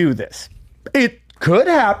to do this? It could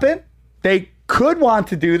happen. They could want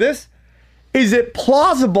to do this. Is it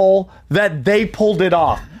plausible that they pulled it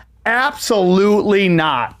off? Absolutely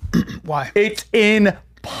not. Why? It's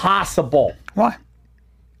impossible. Why?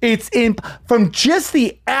 It's from just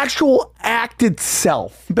the actual act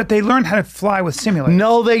itself. But they learned how to fly with simulators.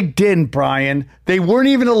 No, they didn't, Brian. They weren't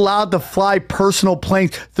even allowed to fly personal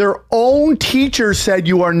planes. Their own teacher said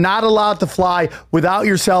you are not allowed to fly without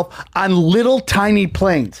yourself on little tiny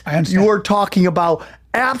planes. I understand. You are talking about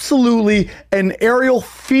absolutely an aerial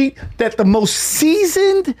feat that the most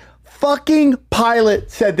seasoned fucking pilot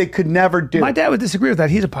said they could never do. My dad would disagree with that.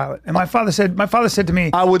 He's a pilot, and my father said to me,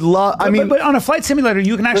 I would love. But on a flight simulator,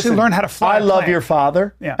 you can actually learn how to fly. I love your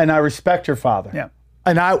father, and I respect your father. Yeah.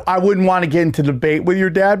 And I wouldn't want to get into debate with your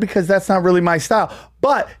dad because that's not really my style.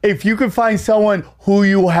 But if you can find someone who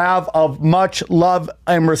you have of much love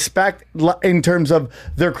and respect in terms of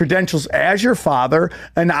their credentials as your father,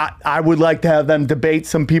 and I would like to have them debate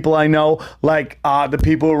some people I know, like the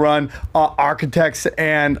people who run architects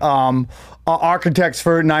and architects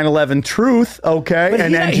for 9/11 Truth, okay,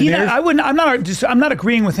 and engineers. I'm not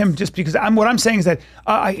agreeing with him just because what I'm saying is that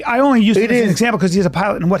I only used it as an example because he's a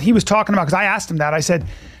pilot and what he was talking about. Because I asked him that, I said,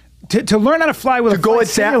 to learn how to fly with a flight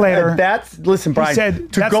simulator. Listen, Brian. He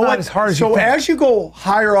said that's not as hard as you think. So as you go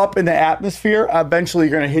higher up in the atmosphere, eventually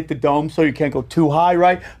you're going to hit the dome, so you can't go too high,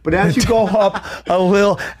 right? But as you go up a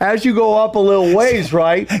little ways,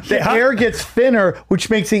 right, the air gets thinner,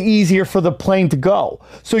 which makes it easier for the plane to go.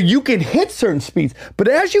 So you can hit certain speeds, but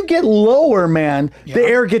as you get lower, man, the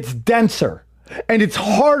air gets denser. And it's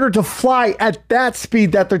harder to fly at that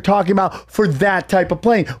speed that they're talking about for that type of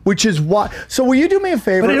plane, which is why. So will you do me a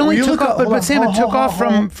favor? But it only took off. But Sam, it took off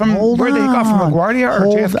from where they took off from LaGuardia or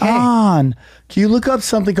JFK. Hold on. Can you look up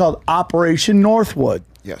something called Operation Northwood?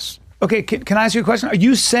 Yes. Okay, can I ask you a question? What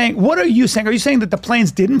are you saying? Are you saying that the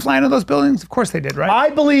planes didn't fly into those buildings? Of course they did, right?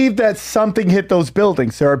 I believe that something hit those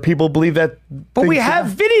buildings. There are people who believe that. But we have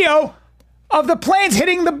video of the planes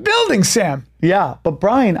hitting the building, Sam. Yeah, but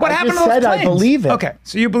Brian, what happened to those planes? I believe it. Okay,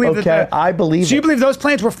 so you believe that? I believe it. So you believe those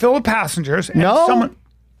planes were filled with passengers? And no,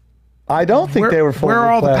 I don't think they were full. Where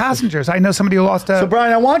are all the passengers? I know somebody who lost a... So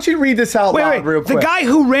Brian, I want you to read this out loud real quick. The guy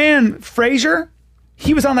who ran Fraser,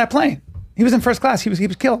 he was on that plane. He was in first class. He was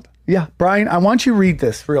killed. Yeah, Brian, I want you to read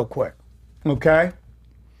this real quick. Okay?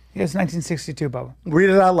 Yes, 1962, Bubba. Read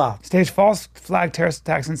it out loud. Staged false flag terrorist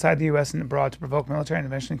attacks inside the U.S. and abroad to provoke military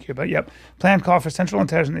intervention in Cuba. Yep. Planned call for Central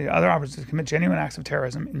Intelligence and the other operatives to commit genuine acts of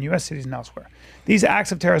terrorism in U.S. cities and elsewhere. These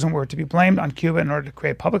acts of terrorism were to be blamed on Cuba in order to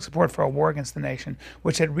create public support for a war against the nation,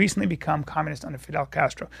 which had recently become communist under Fidel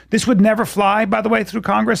Castro. This would never fly, by the way, through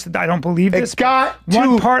Congress. I don't believe this. It got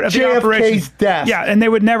one part of JFK's the operation. desk. Yeah, and it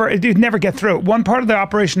would never get through. One part of the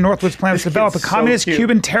Operation Northwood's plan was to develop a communist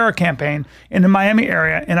Cuban terror campaign in the Miami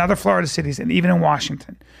area and other Florida cities, and even in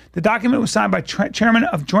Washington. The document was signed by Chairman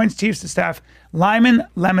of Joint Chiefs of Staff Lyman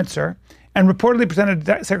Lemitzer and reportedly presented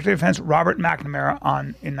to Secretary of Defense Robert McNamara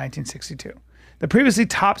in 1962. The previously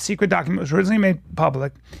top secret document was originally made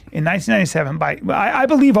public in 1997 by, I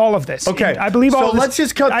believe all of this. Okay. I believe all of this. So let's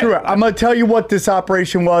just cut through it. I'm going to tell you what this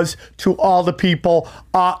operation was to all the people.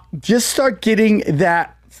 Just start getting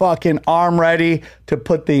that fucking arm ready to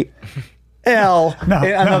put the L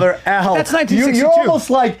another L. That's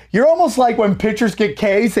 1962. You're almost like when pitchers get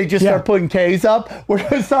Ks, they just start putting Ks up. We're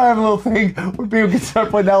gonna start having a little thing where people can start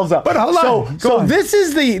putting L's up. But hold on. So this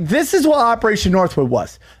is what Operation Northwood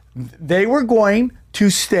was. They were going to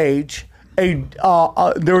stage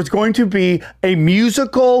there was going to be a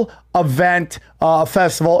musical event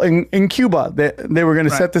festival in Cuba. They were going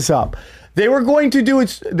to set this up. They were going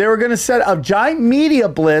to set a giant media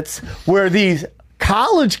blitz where these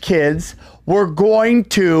college kids were going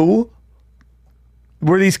to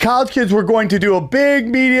do a big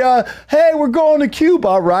media, hey, we're going to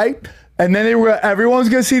Cuba, right? And then everyone's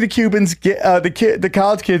going to see the Cubans the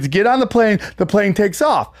college kids get on the plane takes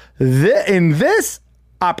off. In this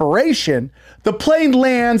operation, the plane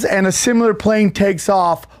lands and a similar plane takes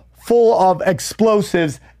off full of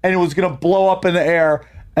explosives and it was going to blow up in the air,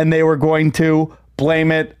 and they were going to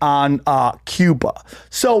blame it on Cuba.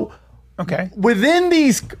 So within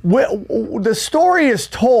these, the story is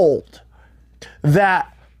told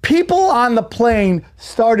that people on the plane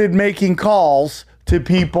started making calls to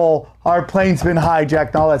people, our plane's been hijacked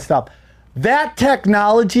and all that stuff. That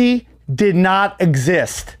technology did not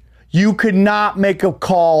exist. You could not make a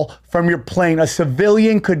call from your plane. A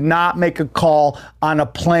civilian could not make a call on a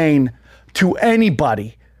plane to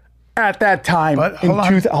anybody at that time. But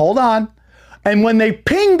hold on. And when they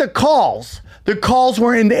pinged the calls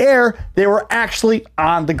were in the air. They were actually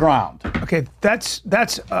on the ground. Okay, that's.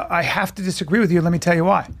 I have to disagree with you. Let me tell you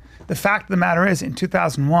why. The fact of the matter is, in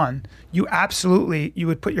 2001, you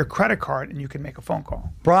would put your credit card and you could make a phone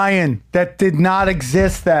call. Brian, that did not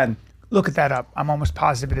exist then. Look at that up. I'm almost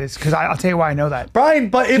positive it is, because I'll tell you why I know that. Brian,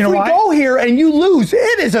 but if we go here and you lose,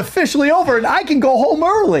 it is officially over and I can go home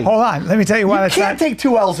early. Hold on. Let me tell you why that's not. You can't take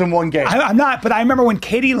 2 L's in one game. I'm not, but I remember when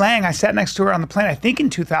Katie Lang, I sat next to her on the plane, I think in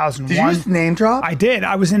 2001. Did you just name drop? I did.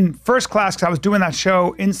 I was in first class because I was doing that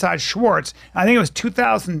show Inside Schwartz. I think it was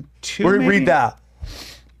 2002. Read that.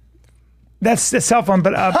 That's the cell phone,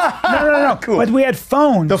 but no. Cool. But we had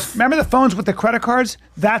phones. Remember the phones with the credit cards?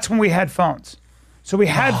 That's when we had phones. So we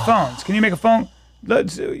had phones. Can you make a phone?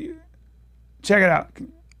 Let's check it out.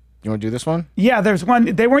 You want to do this one? Yeah, there's one.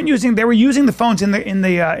 They were using the phones in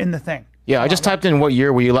the thing. Yeah, I just typed in what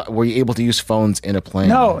year were you able to use phones in a plane?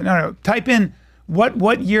 No. Type in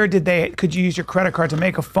what year could you use your credit card to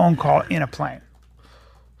make a phone call in a plane?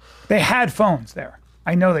 They had phones there.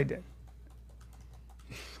 I know they did.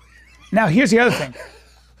 Now here's the other thing.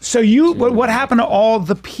 So what happened to all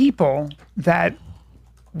the people that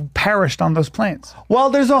perished on those planes? Well,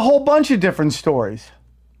 there's a whole bunch of different stories.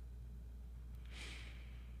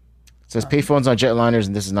 It says payphones on jetliners,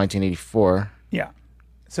 and this is 1984. Yeah.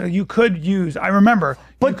 So you could use, I remember,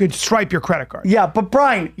 you could swipe your credit card. Yeah, but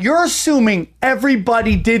Brian, you're assuming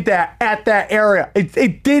everybody did that at that area.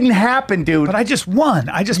 It didn't happen, dude. But I just won.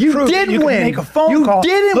 I just you proved did you win. Could make a phone call. You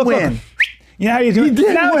didn't win. Look. You know how you do it? You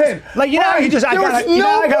didn't win. Like, you know how you just, I got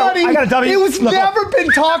a W. It was never been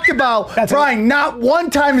talked about. Brian, not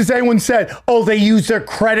one time has anyone said, oh, they used their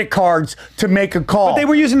credit cards to make a call. But they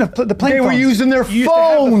were using the plane phones. They were using their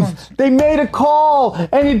phones. They made a call,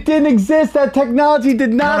 and it didn't exist. That technology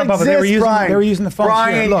did not exist, Brian. They were using the phones.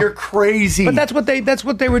 Brian, you're crazy. But that's what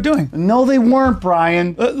they were doing. No, they weren't,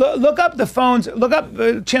 Brian. Look up the phones. Look up,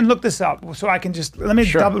 Chin, look this up so I can just, let me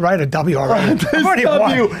write a W already. I've already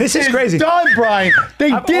won. This is crazy. Done, Brian.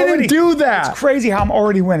 They didn't do that. It's crazy how I'm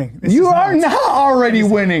already winning. You are not already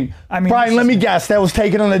winning. I mean, Brian, let me guess. That was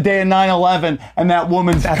taken on the day of 9/11, and that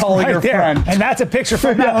woman's calling her friend. And that's a picture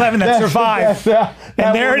from 9/11 that survived.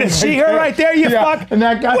 And there it is. See her right there, you fuck. And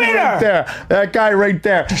that guy right there. That guy right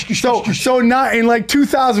there. So not in like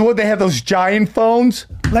 2000, what, they had those giant phones?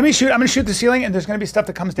 Let me shoot. I'm going to shoot the ceiling, and there's going to be stuff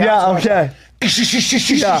that comes down. Yeah, okay.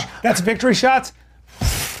 Yeah. That's victory shots.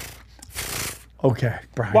 Okay,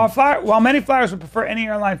 Brian. While many flyers would prefer any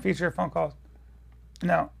airline feature phone calls,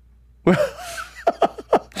 no.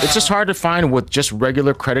 It's just hard to find with just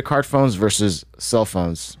regular credit card phones versus cell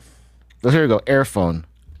phones. So here we go, Air phone.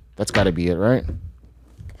 That's got to be it, right?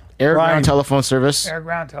 Air ground telephone service. Air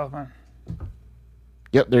ground telephone.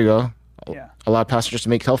 Yep, there you go. Yeah. Allow passengers to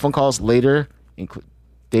make telephone calls later, include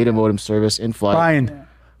data modem service in flight. Brian.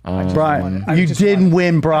 Brian, you didn't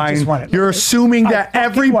win, Brian. You're assuming that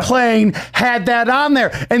every plane had that on there.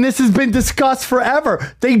 And this has been discussed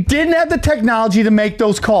forever. They didn't have the technology to make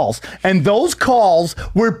those calls. And those calls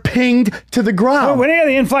were pinged to the ground. When any of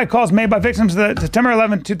the in-flight calls made by victims of the September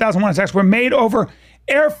 11, 2001 attacks were made over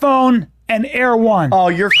Airphone and Air One. Oh,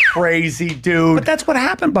 you're crazy, dude. But that's what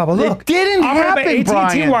happened, Bubba. Look. It didn't happen, Brian.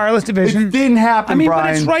 AT&T wireless division. It didn't happen,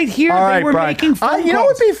 Brian. But it's right here. All right, they were making phone calls. You know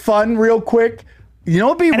what would be fun, real quick? You know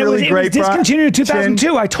what would be really great, Brian? It was discontinued in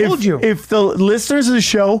 2002. I told you. If the listeners of the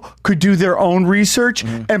show could do their own research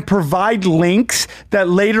and provide links that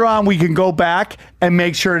later on we can go back and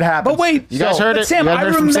make sure it happens. But wait. You guys heard it. Sam, I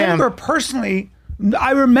remember personally,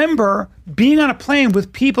 I remember being on a plane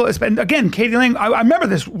with people. Again, Katie Lang, I remember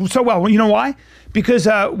this so well. You know why? Because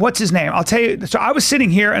what's his name? I'll tell you. So I was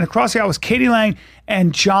sitting here, and across the aisle was Katie Lang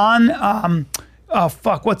and John. Oh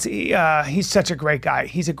fuck! What's he? He's such a great guy.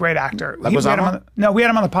 He's a great actor. We had him on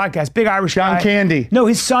the podcast. Big Irish guy. John Candy. No,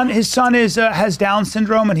 his son is has Down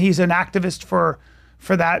syndrome, and he's an activist for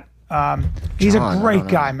that. He's a great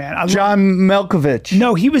guy, man. John Malkovich.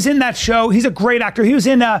 No, he was in that show. He's a great actor. He was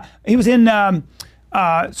in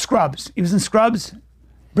Scrubs. He was in Scrubs.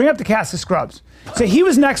 Bring up the cast of Scrubs. So he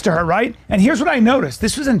was next to her, right? And here's what I noticed.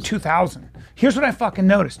 This was in 2000. Here's what I fucking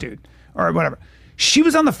noticed, dude, or whatever. She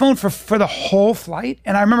was on the phone for the whole flight,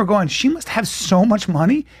 and I remember going, she must have so much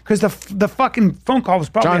money because the fucking phone call was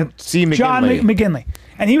probably John McGinley.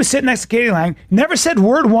 And he was sitting next to Katie Lang, never said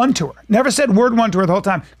word one to her the whole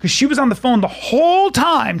time because she was on the phone the whole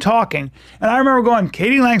time talking. And I remember going,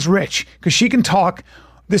 Katie Lang's rich because she can talk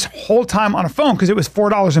this whole time on a phone because it was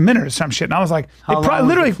 $4 a minute or some shit. And I was like,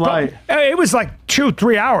 it was like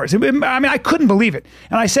 2-3 hours. I mean, I couldn't believe it.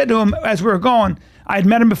 And I said to him as we were going, I had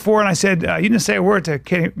met him before and I said, you didn't say a word to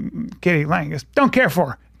Katie Lang. He goes, don't care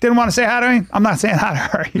for her. Didn't want to say hi to me? I'm not saying hi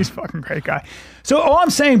to her. He's a fucking great guy. So all I'm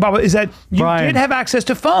saying, Bubba, is that you did have access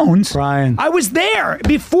to phones. Brian. I was there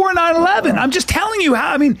before 9/11. I'm just telling you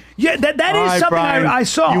how, I mean, yeah, that is something I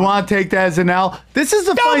saw. You want to take that as an L? This is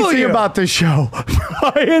the funny thing about the show.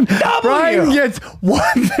 Brian gets one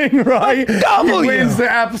thing right. He wins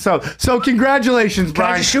the episode. So congratulations,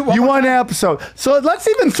 Brian. You won the episode. So let's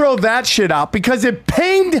even throw that shit out because it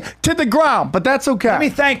pinged to the ground, but that's okay. Let me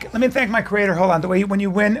thank my creator. Hold on. The way when you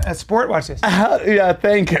win a sport, watch this. Yeah,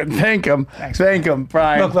 thank him. Thank him,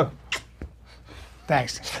 Brian. Look.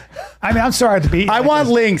 Thanks. I mean, I'm sorry to be. I want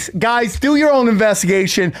links. Guys, do your own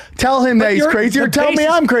investigation. Tell him that he's crazy or tell me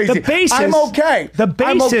I'm crazy. I'm okay.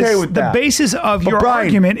 I'm okay with that. The basis of your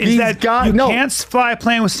argument is that you can't fly a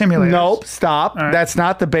plane with simulators. Nope, stop. Right. That's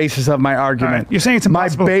not the basis of my argument. Right. You're saying it's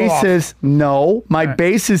impossible to pull off. My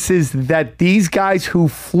basis is that these guys who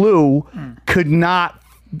flew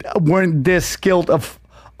weren't this skilled of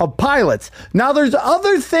pilots. Now there's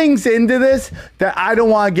other things into this that I don't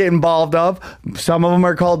want to get involved of. Some of them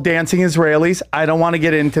are called dancing Israelis. I don't want to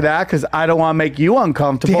get into that because I don't want to make you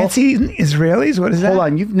uncomfortable. Dancing Israelis? What is that? Hold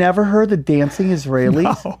on, you've never heard the dancing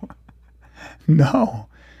Israelis? No,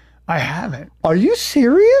 I haven't. Are you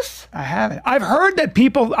serious? I haven't. I have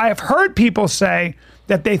heard people say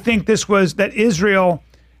that they think that Israel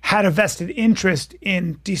had a vested interest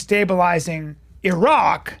in destabilizing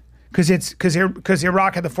Iraq because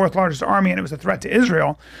Iraq had the fourth largest army and it was a threat to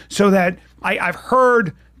Israel. So that I've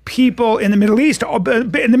heard people in the Middle East. In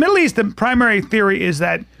the Middle East, the primary theory is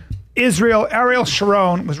that Ariel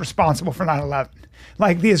Sharon was responsible for 9/11.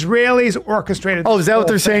 Like the Israelis orchestrated. Oh, is that what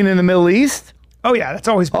they're saying in the Middle East? Oh yeah, that's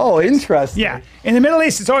always been. Oh, interesting. Yeah, in the Middle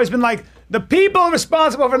East, it's always been like the people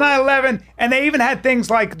responsible for 9/11, and they even had things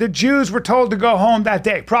like the Jews were told to go home that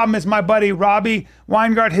day. Problem is, my buddy Robbie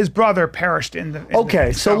Weingart, his brother, perished in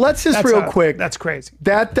the. So let's just real quick. That's crazy.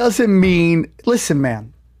 That doesn't mean. Listen,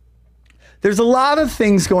 man. There's a lot of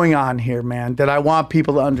things going on here, man, that I want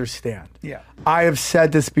people to understand. Yeah. I have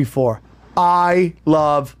said this before. I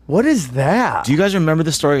love. What is that? Do you guys remember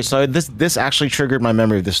the story? So this actually triggered my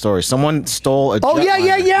memory of this story. Someone stole a.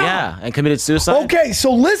 Yeah, and committed suicide. Okay,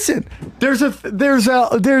 so listen. There's a.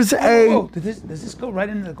 Whoa, does this go right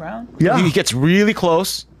into the ground? Yeah. He gets really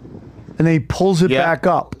close. And then he pulls it back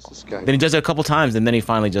up. Then he does it a couple times, and then he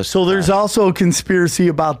finally just. So there's also a conspiracy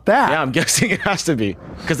about that. Yeah, I'm guessing it has to be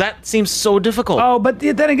because that seems so difficult. Oh, but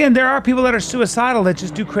then again, there are people that are suicidal that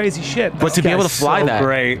just do crazy shit. But to be able to fly that,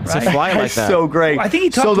 great, to fly like that, so great. I think he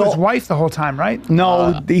talked to his wife the whole time, right?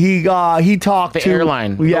 No, he talked the to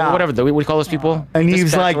airline, whatever. What do you call those people? And he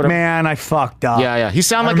was like, "Man, I fucked up." Yeah. He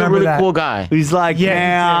sounded like a really cool guy. He's like,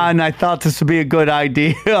 "Man, I thought this would be a good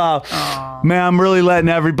idea. Man, I'm really letting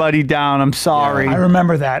everybody down. I'm sorry." I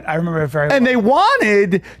remember that. I remember it very well. And they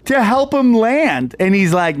wanted to help him land, and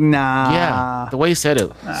he's like, "Nah." Yeah, the way he said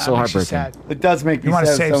it, so heartbreaking. It does make me sad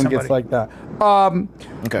if someone gets like that.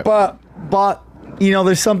 Okay. But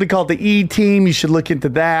there's something called the E-Team. You should look into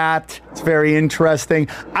that. It's very interesting.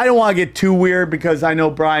 I don't want to get too weird because I know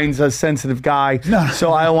Brian's a sensitive guy,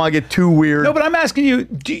 so I don't want to get too weird. No, but I'm asking you,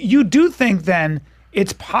 you do think then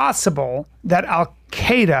it's possible that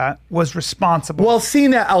Al-Qaeda was responsible? Well,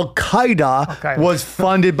 seeing that Al-Qaeda was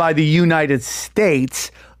funded by the United States,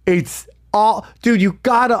 it's all, dude, you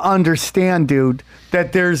gotta understand, dude,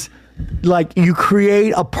 that there's you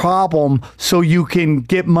create a problem so you can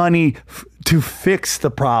get money to fix the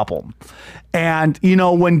problem. And,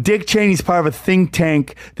 when Dick Cheney's part of a think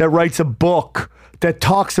tank that writes a book that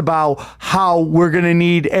talks about how we're going to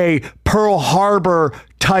need a Pearl Harbor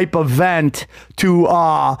type event to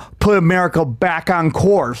put America back on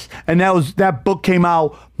course. And that book came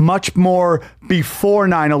out much more before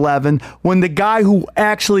 9/11 when the guy who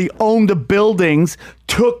actually owned the buildings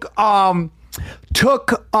took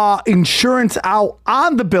insurance out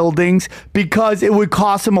on the buildings because it would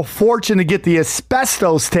cost him a fortune to get the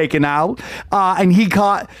asbestos taken out. And he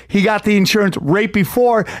got the insurance right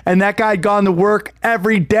before, and that guy had gone to work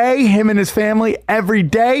every day, him and his family every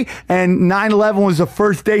day. And 9/11 was the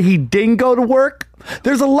first day he didn't go to work.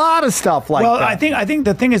 There's a lot of stuff like Well, that. I think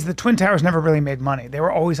the thing is the Twin Towers never really made money. They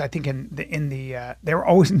were always, I think, they were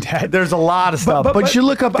always in debt. There's a lot of stuff, but you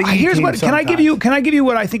look up the here's E-team what can I give you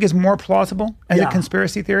what I think is more plausible as Yeah. a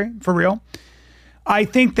conspiracy theory for real. I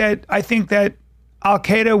think that Al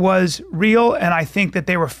Qaeda was real, and I think that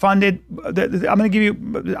they were funded. I'm going to give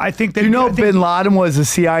you. I think that Bin Laden was a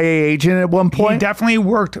CIA agent at one he point. definitely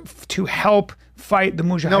worked to help fight the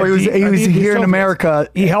Mujahideen. No, he was here in Soviets. America.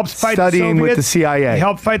 He helped fight studying the with the Soviets. CIA. He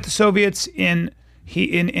helped fight the Soviets in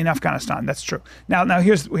Afghanistan. That's true. Now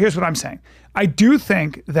here's what I'm saying. I do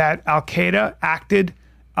think that Al Qaeda acted.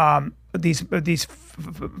 These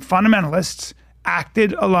fundamentalists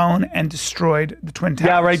acted alone and destroyed the Twin Towers.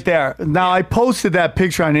 Yeah, right there. Now I posted that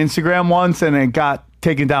picture on Instagram once, and it got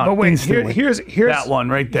taken down. But wait, instantly. here's that one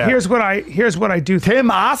right there. Here's what I do think. Tim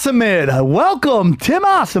Asamid. Welcome, Tim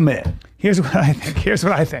Asamid. Here's what I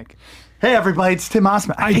think. Hey, everybody, it's Tim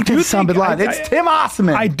Asamid. I think do that's Osama bin think- Laden. It's Tim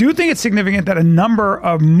Asamid. I do think it's significant that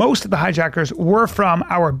most of the hijackers were from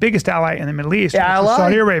our biggest ally in the Middle East, which was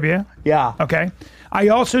Saudi Arabia. Yeah. Okay. I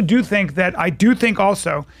also do think that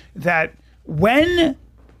when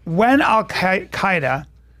Al Qaeda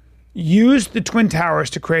used the Twin Towers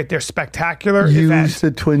to create their spectacular event, Use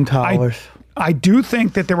the Twin Towers. I do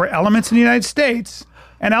think that there were elements in the United States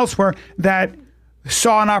and elsewhere that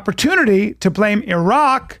saw an opportunity to blame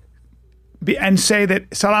Iraq and say that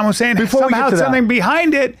Saddam Hussein Before we somehow get to had that. something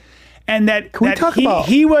behind it, and that we talk about-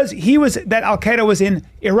 he was that Al Qaeda was in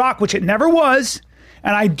Iraq, which it never was.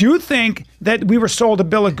 And I do think that we were sold a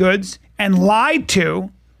bill of goods and lied to,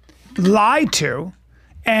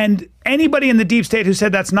 and anybody in the deep state who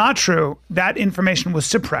said that's not true, that information was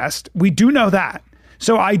suppressed. We do know that.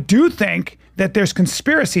 So I do think that there's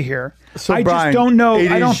conspiracy here. So, I Brian, just don't know.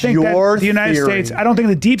 it I don't is think that your the United theory. States, I don't think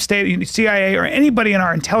the deep state, CIA, or anybody in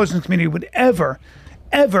our intelligence community would ever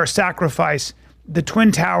sacrifice the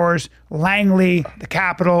Twin Towers, Langley, the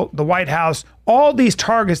Capitol, the White House, all these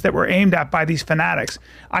targets that were aimed at by these fanatics.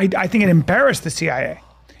 I think it embarrassed the CIA.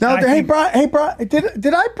 Now, And I think- Brian,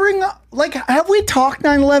 did I bring up, have we talked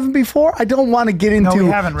 9/11 before? I don't want to get into we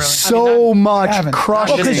haven't really. so much Haven't.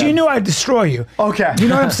 crushing. Well, because you knew I'd destroy you. Okay. You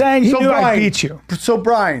know what I'm saying? You knew I'd beat you. So,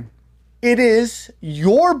 Brian, it is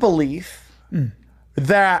your belief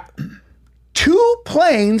that 2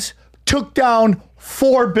 planes took down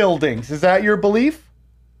 4 buildings. Is that your belief?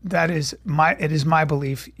 It is my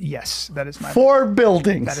belief. Yes, that is my 4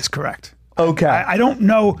 buildings. That is correct. Okay. I don't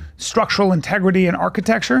know structural integrity and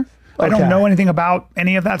architecture. I Okay. don't know anything about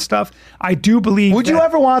any of that stuff. I do believe. Would you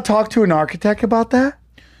ever want to talk to an architect about that?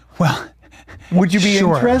 Well, Would you be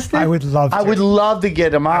Sure. interested? I would love to. I would love to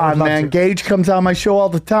get him on, love man. to. Gage comes on my show all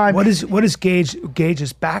the time. what is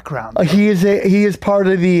Gage's background? He is part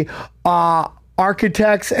of the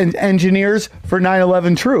architects and engineers for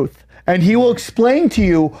 9/11 Truth, and he will explain to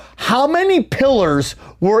you how many pillars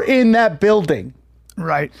were in that building.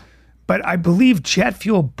 Right. But I believe jet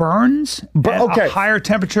fuel burns at okay. a higher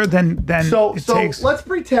temperature than So it takes. let's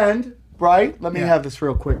pretend, right? Let me have this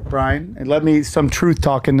real quick, Brian, and let me some truth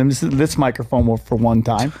talk in this microphone for one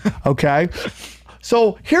time, okay?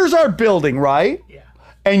 So here's our building, right? Yeah.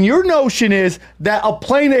 And your notion is that a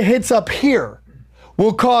plane that hits up here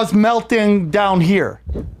will cause melting down here.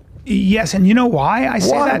 Yes, and you know why I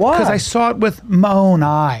say Why? that? Why? Because I saw it with my own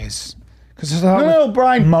eyes. No,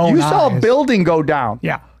 Brian, you saw a building go down.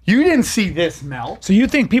 Yeah. You didn't see this melt. So you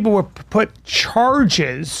think people would put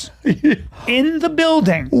charges in the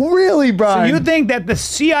building? Really, So Brian? you think that the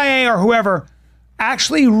CIA or whoever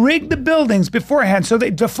actually rigged the buildings beforehand? So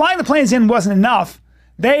to flying the planes in wasn't enough.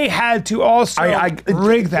 They had to also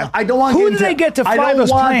rig them. I don't want. Who do they get to fly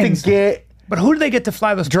those planes? But who do they get to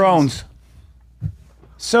fly those Drones. planes?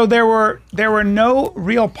 So there were no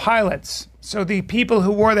real pilots. So the people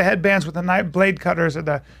who wore the headbands with the knife blade cutters or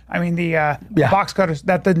the box cutters,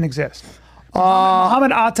 that didn't exist.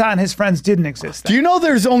 Muhammad Atta and his friends didn't exist. Do you know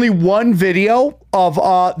there's only one video of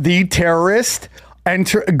the terrorist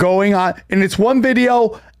going on, and it's one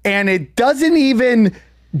video, and it doesn't even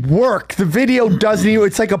work. The video doesn't even.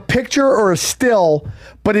 It's like a picture or a still,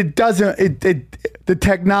 but it doesn't. The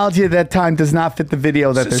technology at that time does not fit the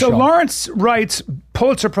video that they're So showing. Lawrence Wright's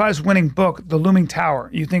Pulitzer Prize winning book, The Looming Tower,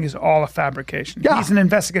 you think is all a fabrication. Yeah. He's an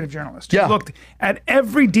investigative journalist. Yeah. He looked at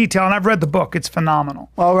every detail, and I've read the book. It's phenomenal.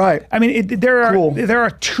 All right. I mean, there are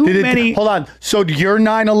too many. Hold on. So your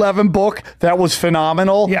 9/11 book that was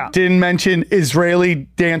phenomenal. Yeah. Didn't mention Israeli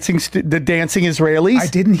dancing, the dancing Israelis. I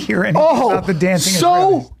didn't hear anything about the dancing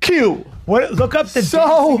Israelis. So cute. Look up the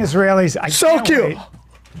So- dancing Israelis. I So can't cute. wait.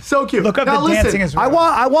 So cute. Look up now, the listen, dancing Israel.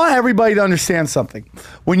 I want everybody to understand something.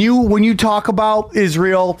 When you talk about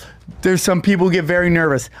Israel, there's some people who get very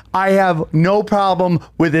nervous. I have no problem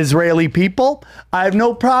with Israeli people. I have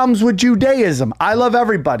no problems with Judaism. I love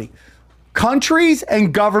everybody. Countries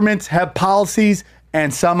and governments have policies,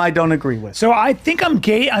 and some I don't agree with. So I think I'm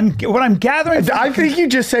gay. What I'm gathering. I think you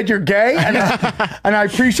just said you're gay, and I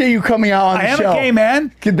appreciate you coming out on the show. I am a gay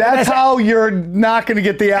man. That's how you're not going to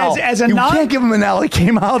get the L. You can't give him an L. He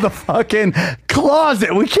came out of the fucking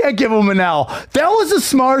closet. We can't give him an L. That was the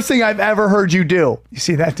smartest thing I've ever heard you do. You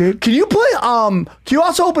see that, dude? Can you play? Can you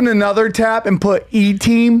also open another tab and put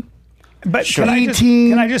E-Team? But sure.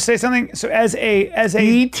 Can I just say something? So as a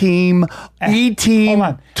E-Team, hold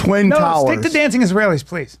on. Twin Towers. Stick to Dancing Israelis,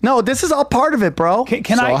 please. No, this is all part of it, bro.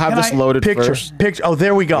 I'll have this loaded first. Picture. Oh,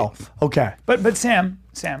 there we go. Okay. But Sam,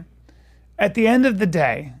 at the end of the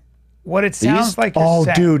day, what it sounds like you're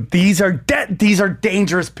saying. Dude, these are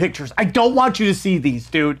dangerous pictures. I don't want you to see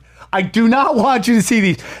these, dude. I do not want you to see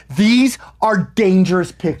these. These are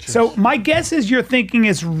dangerous pictures. So my guess is you're thinking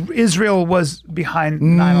Israel was behind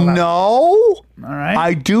 9/11. No. All right.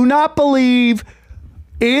 I do not believe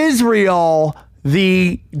Israel,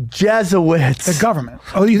 the Jesuits. The government.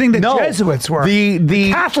 Oh, you think the Jesuits were? The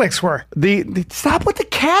Catholics were. Stop with the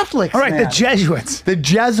Catholics. All right, man. the Jesuits. The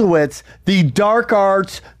Jesuits, the dark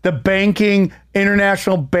arts, the banking,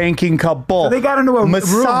 international banking cabal. So they got into a room.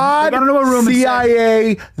 Mossad, They got into a room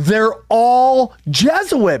CIA, they're all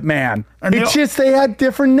Jesuit, man. It's just they had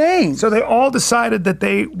different names. So they all decided that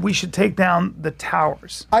we should take down the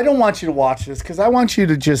towers. I don't want you to watch this because I want you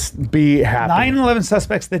to just be happy. 9/11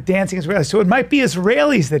 suspects, the dancing Israelis. So it might be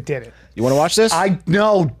Israelis that did it. You want to watch this?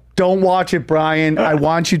 No, don't watch it, Brian. I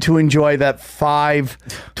want you to enjoy that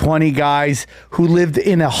 20 guys who lived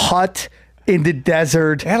in a hut in the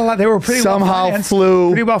desert. They had a lot. They were pretty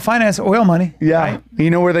pretty well financed oil money. Yeah. Right? You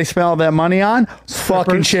know where they spent all that money on?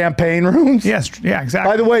 Fucking champagne rooms. Yes. Yeah,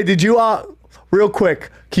 exactly. By the way, did you, real quick,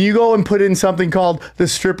 can you go and put in something called The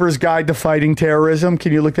Stripper's Guide to Fighting Terrorism?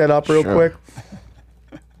 Can you look that up real quick?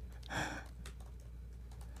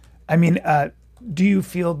 I mean, do you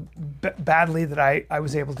feel badly that I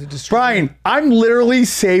was able to destroy Brian, I'm literally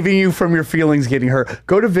saving you from your feelings getting hurt.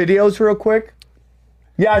 Go to videos real quick.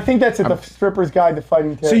 Yeah, I think that's it. The Stripper's Guide to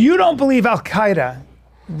Fighting Terrorism. So you don't believe Al-Qaeda?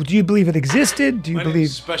 Do you believe it existed? Do you believe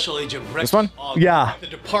Special Agent Rex? This one? Yeah. The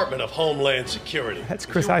Department of Homeland Security. That's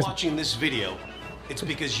Chris If you're Eisman. watching this video, it's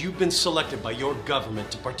because you've been selected by your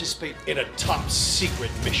government to participate in a top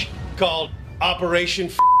secret mission called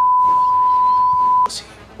Operation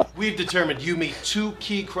We've determined you meet two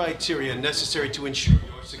key criteria necessary to ensure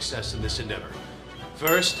your success in this endeavor.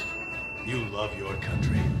 First, you love your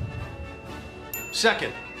country.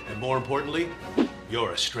 Second, and more importantly,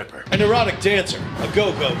 you're a stripper. An erotic dancer, a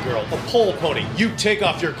go-go girl, a pole pony. You take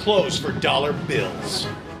off your clothes for dollar bills.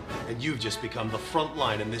 And you've just become the front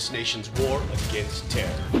line in this nation's war against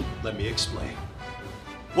terror. Let me explain.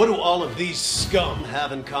 What do all of these scum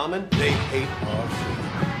have in common? They hate our freedom.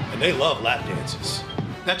 And they love lap dances.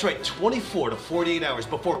 That's right, 24 to 48 hours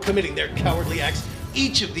before committing their cowardly acts,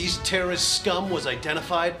 each of these terrorist scum was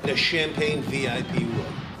identified in a Champagne VIP room.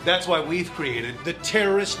 That's why we've created the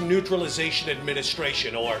Terrorist Neutralization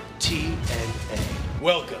Administration, or TNA.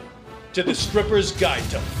 Welcome to the Stripper's Guide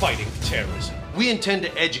to Fighting Terrorism. We intend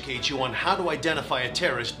to educate you on how to identify a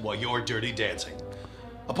terrorist while you're dirty dancing.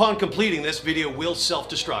 Upon completing this video, we'll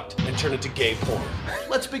self-destruct and turn it to gay porn.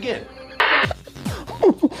 Let's begin.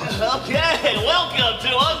 Okay, welcome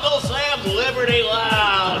to Uncle Sam's Liberty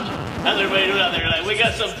Lounge. How's everybody doing out there tonight? We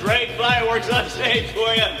got some great fireworks on stage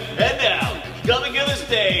for you. And now, coming to the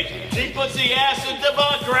stage, she puts the ass in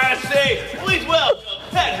democracy. Please welcome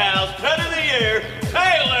Pet House Pet of the Year,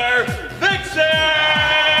 Taylor Vixen!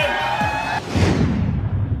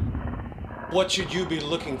 What should you be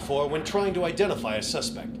looking for when trying to identify a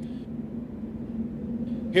suspect?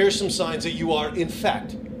 Here's some signs that you are, in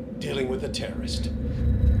fact, dealing with a terrorist.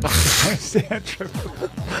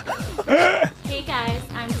 Hey guys,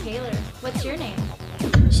 I'm Taylor. What's your name?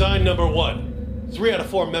 Sign number 1. 3 out of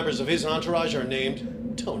 4 members of his entourage are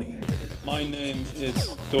named Tony. My name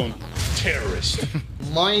is Tony. Terrorist.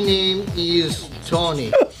 My name is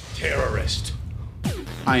Tony. Terrorist.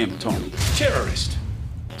 I am Tony. Terrorist.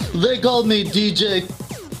 They call me DJ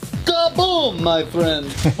Kaboom, my friend.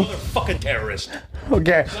 Motherfucking terrorist.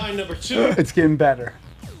 Okay. Sign number 2. It's getting better.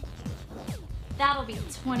 That'll be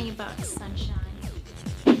 $20, sunshine.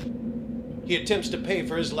 He attempts to pay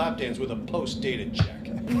for his lap dance with a post-dated check.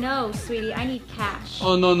 No, sweetie, I need cash.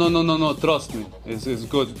 Oh, no. Trust me. It's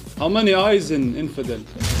good. How many eyes in Infidel?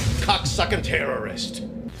 Cocksucking terrorist.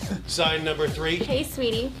 Sign number 3. Hey,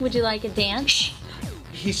 sweetie, would you like a dance?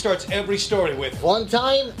 he starts every story with, One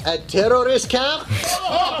time at terrorist camp.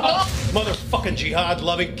 motherfucking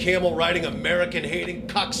jihad-loving, camel-riding, American-hating,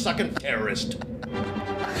 cocksucking terrorist.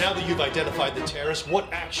 Now that you've identified the terrorist, what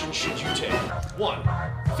action should you take? 1,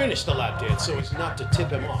 finish the lap dance so as not to tip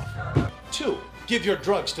him off. 2, give your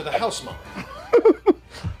drugs to the house mom.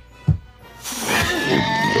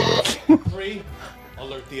 3,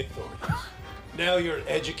 alert the authorities. Now you're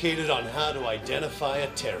educated on how to identify a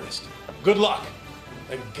terrorist. Good luck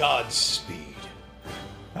and Godspeed.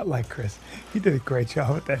 I like Chris. He did a great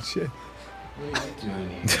job with that shit. What are you doing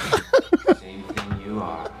here? Same thing you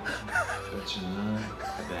are. But you know,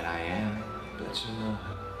 I bet I am. But you know,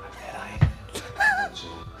 I bet I am. But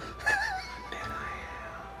you, I bet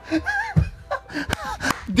I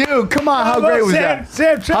am. Dude, come on, how great was that?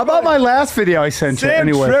 Sam Tripoli. How about my last video I sent you Sam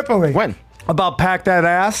anyway? Tripoli. When? About Pack That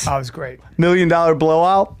Ass. That was great. $1 Million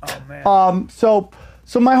Blowout. Oh, man.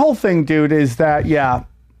 So my whole thing, dude, is that, yeah,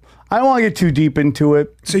 I don't want to get too deep into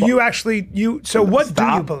it. So so what do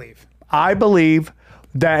you believe? I believe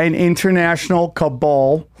that an international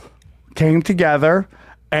cabal came together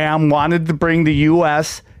and wanted to bring the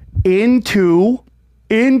U.S. into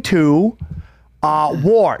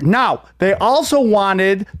war. Now, they also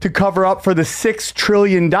wanted to cover up for the $6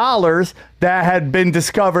 trillion that had been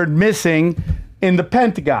discovered missing in the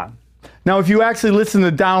Pentagon. Now, if you actually listen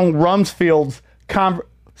to Donald Rumsfeld's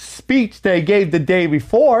speech they gave the day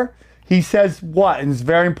before, he says what? In his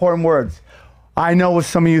very important words. I know what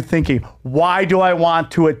some of you are thinking. Why do I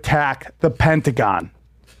want to attack the Pentagon?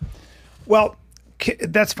 Well,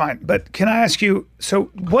 that's fine. But can I ask you,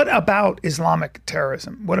 so what about Islamic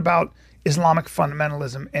terrorism? What about Islamic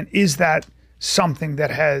fundamentalism? And is that something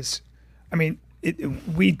that has, I mean,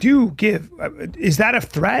 we do give, is that a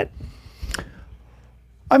threat?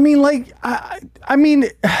 I mean, like, I mean,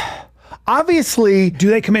 obviously. Do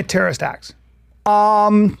they commit terrorist acts?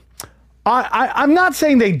 I'm not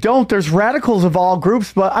saying they don't. There's radicals of all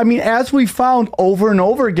groups, but I mean, as we found over and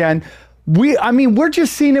over again, we're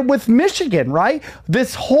just seeing it with Michigan, right?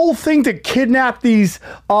 This whole thing to kidnap these,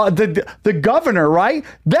 the governor, right?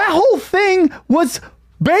 That whole thing was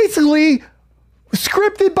basically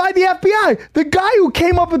scripted by the FBI. The guy who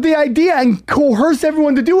came up with the idea and coerced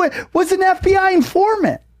everyone to do it was an FBI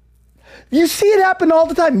informant. You see it happen all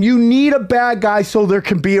the time. You need a bad guy so there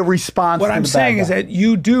can be a response. What I'm saying is that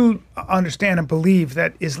you do understand and believe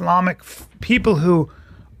that people who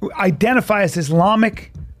identify as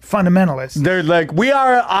Islamic fundamentalists. They're like, we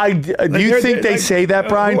are. Do you think they say that,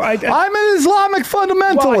 Brian? I'm an Islamic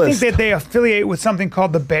fundamentalist. Well, I think that they affiliate with something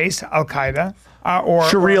called the base, Al Qaeda. Or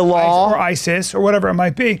Sharia law, or ISIS, or whatever it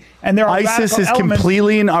might be, and there are ISIS is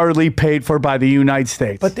completely and utterly paid for by the United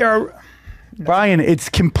States. But there are, Brian, it's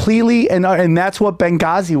completely and that's what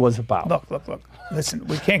Benghazi was about. Look. Listen,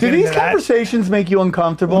 we can't. Do get these into conversations make you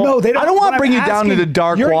uncomfortable? No, they don't. I don't want to bring you down to the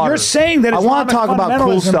dark water. You're saying that I want to talk about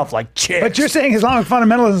cool stuff like chicks. But you're saying Islamic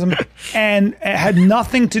fundamentalism and had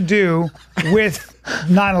nothing to do with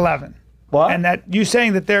 9/11. What? And that you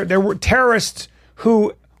saying that there were terrorists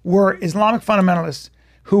who were Islamic fundamentalists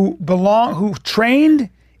who trained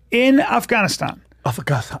in Afghanistan.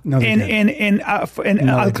 No, in Al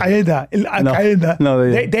Qaeda.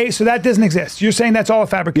 No, they so that doesn't exist. You're saying that's all a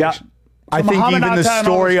fabrication. Yeah. I think even the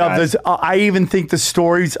story of this. I even think the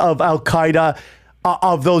stories of Al Qaeda,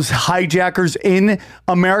 of those hijackers in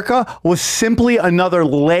America, was simply another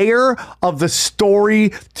layer of the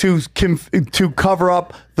story to cover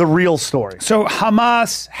up the real story. So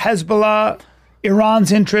Hamas, Hezbollah,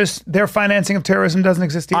 Iran's interest, their financing of terrorism doesn't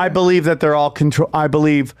exist either? I believe that they're all controlled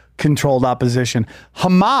opposition.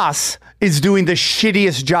 Hamas is doing the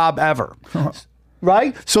shittiest job ever.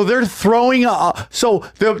 Right? So they're throwing so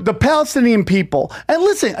the Palestinian people, and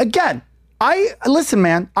listen, again,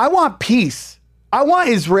 man, I want peace. I want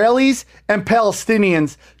Israelis and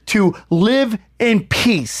Palestinians to live in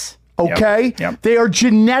peace. Okay? Yep. They are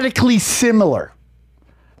genetically similar.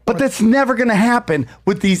 But that's never going to happen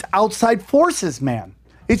with these outside forces, man.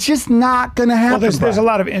 It's just not going to happen. Well, there's a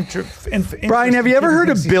lot of Brian, have you ever heard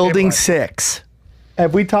of Building 6?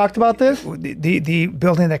 Have we talked about this? The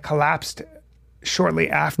building that collapsed shortly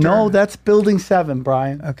after? No, that's Building 7,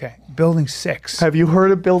 Brian. Okay. Building 6. Have you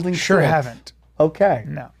heard of Building 6? Sure haven't. Okay.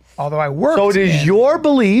 No. Although I worked. So it is your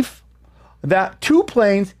belief that 2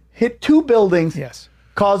 planes hit 2 buildings, yes,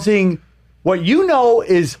 causing what you know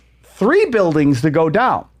is 3 buildings to go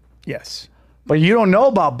down. Yes. But you don't know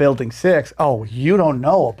about Building 6. Oh, you don't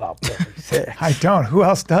know about Building 6. I don't. Who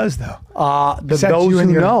else does, though? Those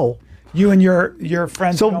who know. You and your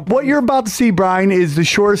friends. So what you're about to see, Brian, is the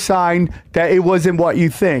sure sign that it wasn't what you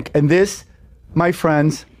think. And this, my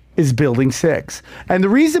friends, is Building 6. And the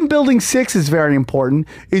reason Building 6 is very important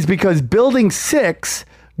is because Building 6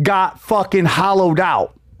 got fucking hollowed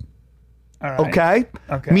out. All right. Okay?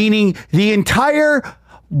 Okay. Meaning the entire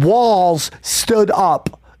walls stood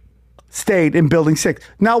up, stayed in Building 6.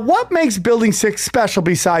 Now, what makes Building 6 special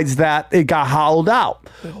besides that it got hollowed out?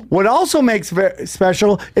 What also makes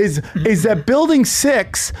special is that Building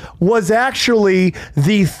 6 was actually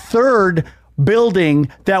the third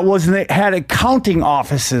building that had accounting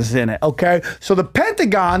offices in it, okay? So the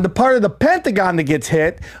Pentagon, the part of the Pentagon that gets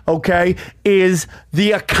hit, okay, is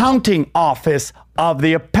the accounting office of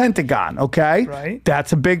the Pentagon, okay? Right.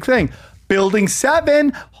 That's a big thing. Building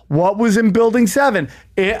 7, what was in Building 7?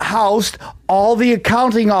 It housed all the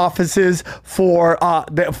accounting offices for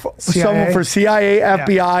someone for CIA,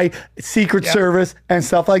 FBI, Secret Service, and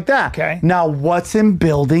stuff like that. Okay. Now, what's in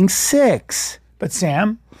Building 6? But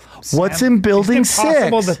Sam, What's in Building 6? Is it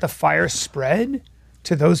possible that the fire spread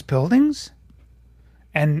to those buildings,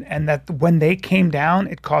 and that when they came down,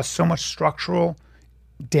 it caused so much structural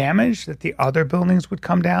damage that the other buildings would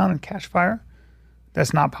come down and catch fire?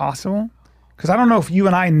 That's not possible. Because I don't know if you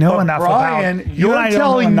and I know enough Brian, about. you're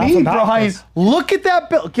telling me, Brian. This. Look at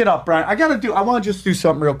that bill. Get up, Brian. I want to just do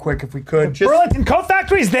something real quick, if we could. Burlington Coat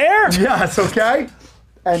Factory's there. Yes, okay.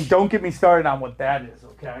 And don't get me started on what that is,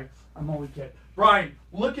 okay? I'm only kidding. Brian,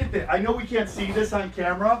 look at this. I know we can't see this on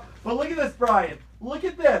camera, but look at this, Brian. Look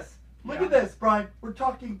at this. Look at this, Brian. We're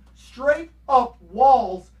talking straight up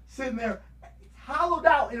walls sitting there. It's hollowed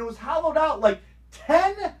out, and it was hollowed out like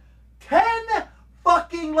 10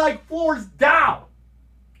 fucking like floors down.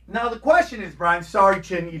 Now the question is, Brian, sorry,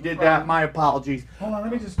 Chin, you did that. My apologies. Hold on,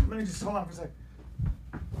 let me just hold on for a second.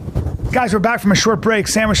 Guys, we're back from a short break.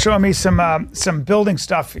 Sam was showing me some building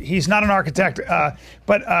stuff. He's not an architect,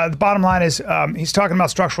 but the bottom line is he's talking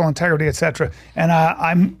about structural integrity, etc. And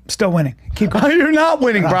I'm still winning. Keep going. You're not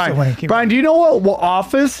winning, Brian. Brian, do you know what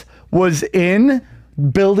office was in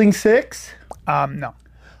Building 6? No.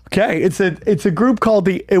 Okay, it's a group called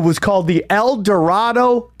the El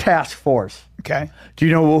Dorado Task Force. Okay. Do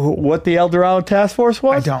you know what the El Dorado Task Force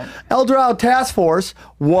was? I don't. El Dorado Task Force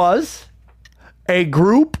was a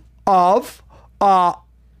group of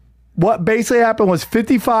what basically happened was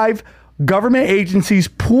 55 government agencies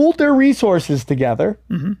pooled their resources together.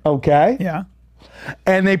 Mm-hmm. Okay. Yeah.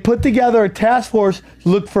 And they put together a task force to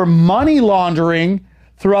look for money laundering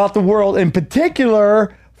throughout the world, in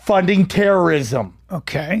particular funding terrorism.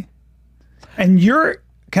 Okay. And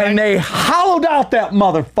they hollowed out that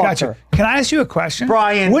motherfucker. Gotcha. Can I ask you a question?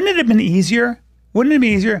 Brian. Wouldn't it have been easier? Wouldn't it be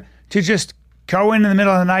easier to just go in the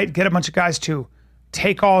middle of the night, get a bunch of guys to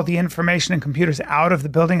take all the information and computers out of the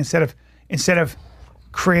building instead of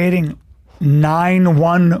creating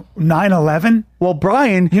 9/11? Well,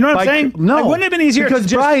 Brian, you know what I'm saying? No, like, wouldn't it have been easier?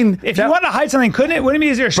 Because Brian, if you wanted to hide something, wouldn't it be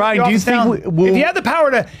easier? Brian, do you think if you had the power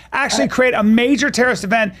to actually create a major terrorist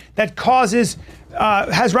event that has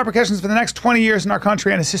repercussions for the next 20 years in our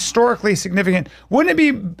country and is historically significant, wouldn't it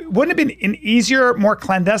have been an easier, more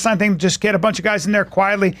clandestine thing to just get a bunch of guys in there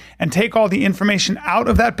quietly and take all the information out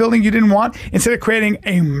of that building you didn't want instead of creating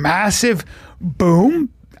a massive boom?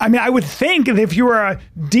 I mean, I would think that if you were a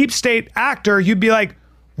deep state actor, you'd be like,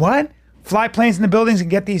 what? Fly planes in the buildings and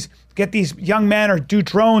get these young men, or do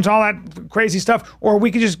drones, all that crazy stuff. Or we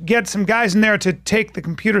could just get some guys in there to take the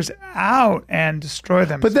computers out and destroy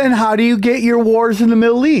them. But then how do you get your wars in the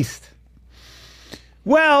Middle East?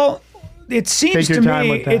 Well, it seems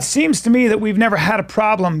to me that we've never had a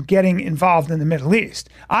problem getting involved in the Middle East.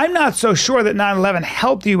 I'm not so sure that 9/11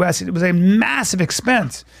 helped the U.S. It was a massive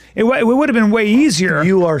expense. It would have been way easier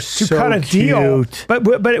to cut a deal. But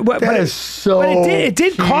it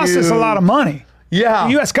did cost us a lot of money. Yeah,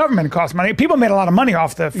 the U.S. government cost money. People made a lot of money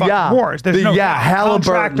off the fucking wars. There's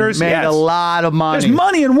Halliburton made a lot of money. There's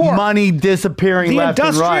money in war. Money disappearing left and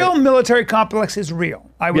right. The industrial military complex is real.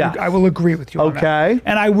 I will agree with you on that.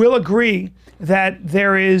 And I will agree that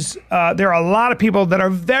there are a lot of people that are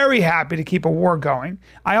very happy to keep a war going.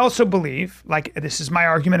 I also believe, like, this is my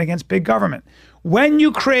argument against big government. When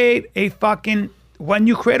you create a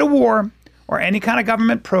war or any kind of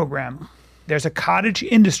government program, there's a cottage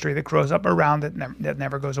industry that grows up around it that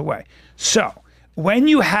never goes away. So when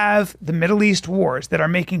you have the Middle East wars that are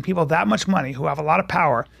making people that much money who have a lot of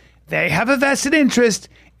power, they have a vested interest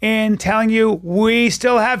in telling you, we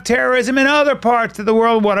still have terrorism in other parts of the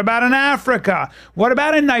world. What about in Africa? What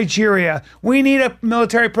about in Nigeria? We need a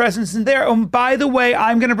military presence in there. And by the way,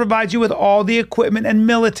 I'm going to provide you with all the equipment and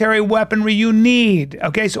military weaponry you need.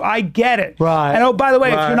 Okay, so I get it. Right. And oh, by the way,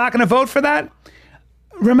 if you're not going to vote for that,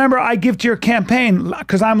 remember, I give to your campaign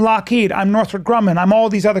because I'm Lockheed, I'm Northrop Grumman, I'm all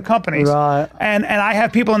these other companies. Right. And I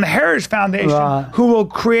have people in the Heritage Foundation Right. who will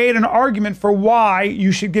create an argument for why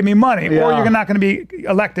you should give me money or you're not going to be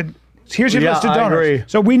elected. Here's your list of I donors. agree.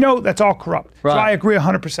 So we know that's all corrupt. So Right. I agree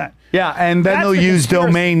 100%. Yeah, and then That's they'll the use conspiracy.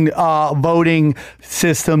 domain voting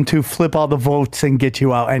system to flip all the votes and get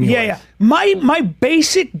you out anyway. Yeah, yeah. My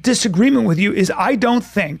basic disagreement with you is I don't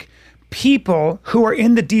think people who are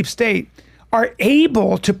in the deep state are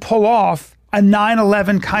able to pull off a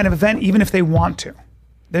 9/11 kind of event, even if they want to.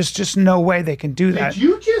 There's just no way they can do that. Did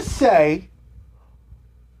you just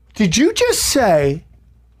say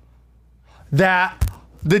that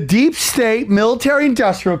the deep state military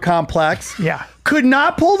industrial complex could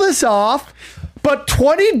not pull this off, but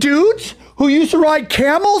 20 dudes who used to ride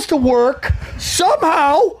camels to work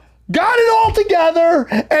somehow got it all together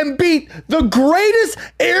and beat the greatest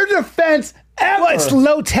air defense ever? Well, it's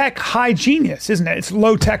low-tech, high genius, isn't it? It's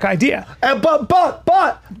low-tech idea. But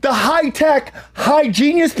the high-tech, high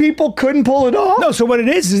genius people couldn't pull it off? No, so what it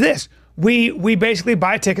is this. We basically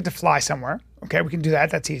buy a ticket to fly somewhere. Okay, we can do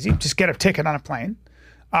that. That's easy. Just get a ticket on a plane.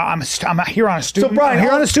 I'm here on a student. Brian, I'm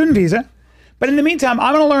here on a student visa. But in the meantime,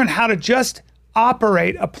 I'm going to learn how to just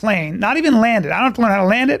operate a plane, not even land it. I don't have to learn how to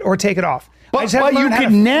land it or take it off. I just have to learn how to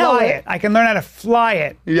fly it. I can learn how to fly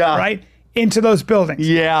it. Yeah. Right into those buildings.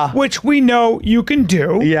 Yeah. Which we know you can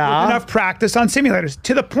do with Yeah. enough practice on simulators,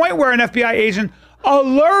 to the point where an FBI agent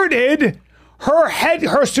alerted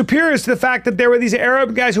her superiors to the fact that there were these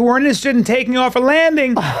Arab guys who weren't interested in taking off or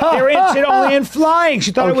landing. They were interested only in flying.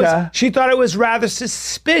 She thought it was rather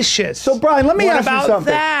suspicious. So Brian, let me What ask you about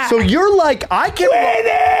something. that? So you're like, I can.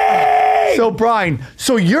 Winning! So Brian,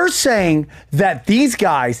 so you're saying that these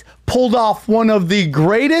guys pulled off one of the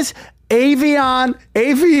greatest aviated.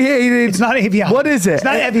 It's not avion. What is it? It's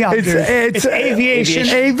not avion. It's aviation.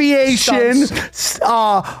 Aviation.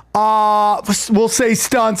 Stunts. We'll say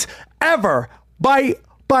stunts ever by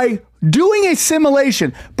doing a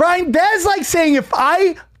simulation. Brian, that's like saying if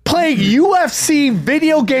I play UFC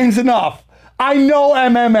video games enough, I know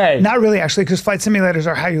MMA. Not really, actually, because flight simulators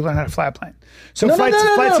are how you learn how to fly a plane. So No, flight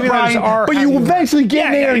simulators Brian, are. but how you learn. eventually get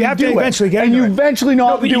in there and you have to do eventually it. get And into you it. eventually know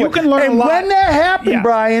how to but do you it. can learn and a lot. when that happened,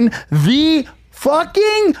 Brian, the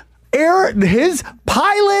fucking his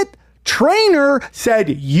pilot trainer said,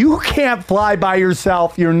 you can't fly by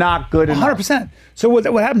yourself. You're not good enough. 100%. So what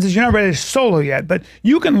happens is you're not ready to solo yet, but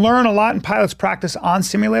you can learn a lot in pilots practice on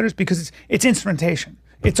simulators because it's instrumentation.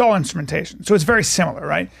 It's all instrumentation. So it's very similar,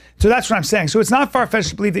 right? So that's what I'm saying. So it's not far-fetched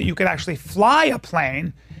to believe that you could actually fly a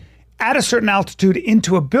plane at a certain altitude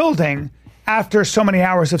into a building after so many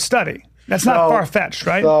hours of study. That's not far-fetched,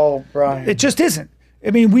 right? So, Brian. It just isn't.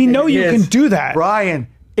 I mean, we know you can do that. Brian,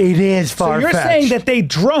 it is far-fetched. So you're saying that they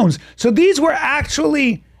drones. So these were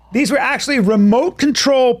actually remote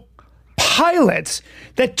control pilots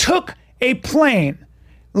that took a plane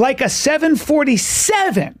like a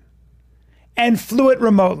 747 and flew it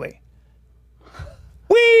remotely.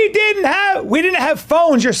 We didn't have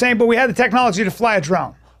phones, you're saying, but we had the technology to fly a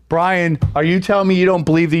drone. Brian, are you telling me you don't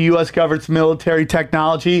believe the U.S. government's military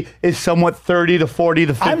technology is somewhat 30 to 40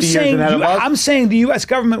 to 50 years ahead of us? I'm saying the U.S.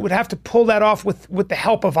 government would have to pull that off with the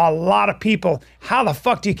help of a lot of people. How the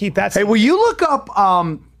fuck do you keep that secret? Hey, will you look up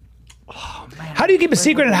how do you keep a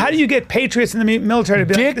secret, and how do you get patriots in the military to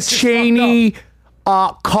be like, Dick this is Cheney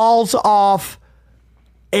calls off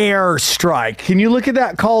airstrike? Can you look at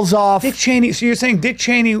that? Calls off. Dick Cheney. So you're saying Dick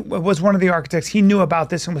Cheney was one of the architects. He knew about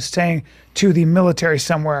this and was saying to the military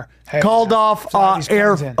somewhere. Hey, called off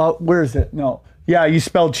air. in. Where is it? No. Yeah, you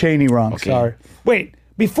spelled Cheney wrong. Sorry. Wait,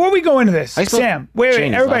 before we go into this, Sam, wait,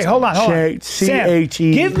 Cheney's everybody, last hold on. Sam,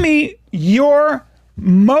 C-H-E. give me your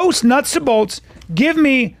most nuts to bolts. Give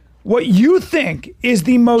me what you think is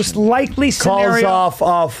the most likely scenario. Calls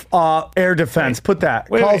off air defense. Put that.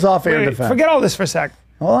 Wait, calls off air wait. defense. Forget all this for a sec.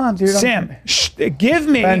 Hold on, dude. Sam, give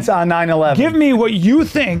me. Defense on 9/11. Give me what you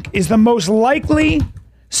think is the most likely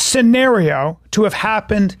scenario to have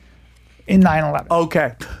happened in 9/11.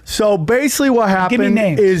 Okay. So basically what Give me happened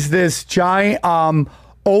names. is this giant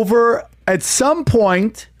over at some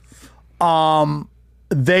point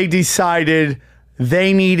they decided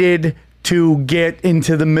they needed to get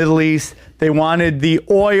into the Middle East. They wanted the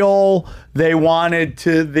oil, they wanted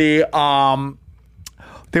the oil,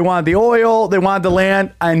 they wanted the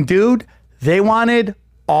land, and dude, they wanted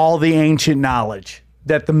all the ancient knowledge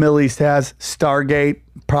that the Middle East has. Stargate,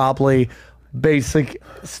 probably basic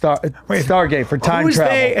Stargate for time Who's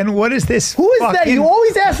travel. they and what is this? Who is they? You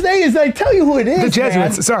always ask they. Is I tell you who it is. The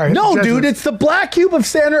Jesuits. Man. Sorry. No, the dude, it's the Black Cube of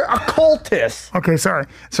Center occultists. Okay, sorry.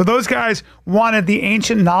 So those guys wanted the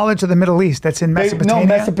ancient knowledge of the Middle East that's in Mesopotamia.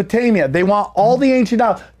 No, Mesopotamia. They want all the ancient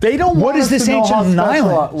knowledge. They don't want What is us this to know how ancient special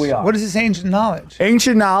knowledge? we are. What is this ancient knowledge?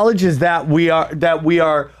 Ancient knowledge is that we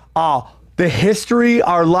are the history,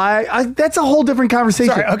 our life. That's a whole different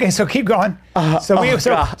conversation. Sorry. Okay, so keep going. So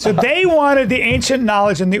they wanted the ancient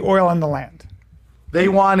knowledge and the oil in the land. They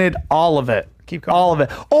wanted all of it. Keep going. All of it.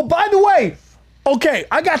 Oh, by the way, okay,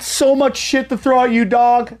 I got so much shit to throw at you,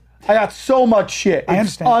 dog. I got so much shit. I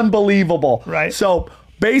understand. It's unbelievable. Right. So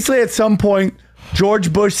basically, at some point,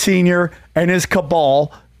 George Bush Sr. and his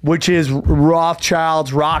cabal, which is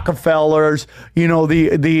Rothschilds, Rockefellers,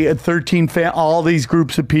 the 13, all these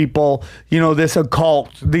groups of people, this occult,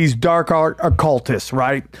 these dark art occultists,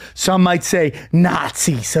 right? Some might say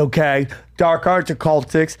Nazis, okay? Dark arts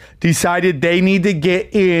occultists decided they need to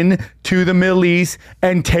get in to the Middle East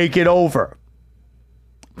and take it over.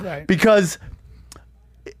 Right. Because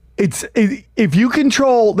if you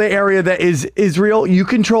control the area that is Israel, you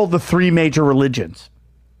control the three major religions.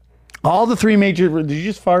 All the three major. Did you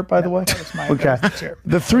just fart, by the way? Okay.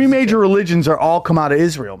 The three major religions are all come out of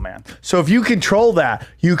Israel, man. So if you control that,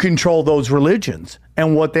 you control those religions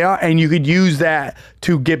and what they are, and you could use that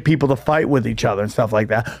to get people to fight with each other and stuff like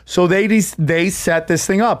that. So they set this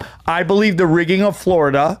thing up. I believe the rigging of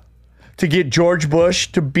Florida to get George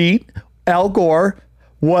Bush to beat Al Gore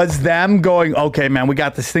was them going, okay, man, we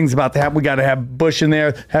got this thing's about to happen. We got to have Bush in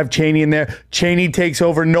there, have Cheney in there. Cheney takes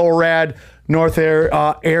over NORAD, North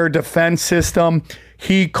Air Defense System.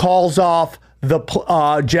 He calls off the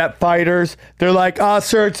jet fighters. They're like,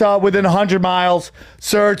 sir, it's within 100 miles.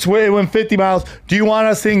 Sir, it's within 50 miles. Do you want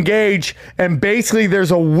us to engage? And basically,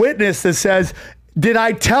 there's a witness that says, did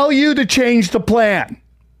I tell you to change the plan?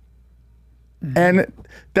 Mm-hmm. And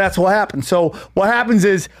that's what happened. So what happens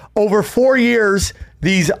is, over 4 years,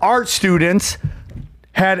 these art students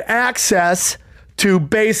had access to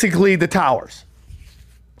basically the towers.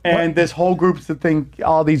 And this whole group to think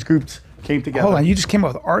all these groups came together. Hold on, you just came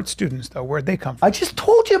up with art students though. Where'd they come from? I just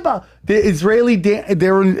told you about the Israeli Why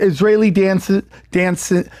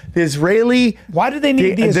do they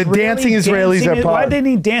need the dancing Israelis? Why do they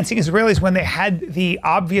need dancing Israelis when they had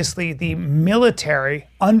obviously the military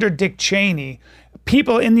under Dick Cheney,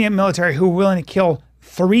 people in the military who were willing to kill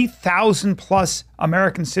 3,000 plus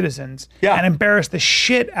American citizens and embarrass the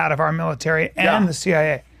shit out of our military and the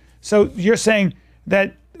CIA. So you're saying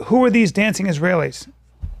that who are these dancing Israelis?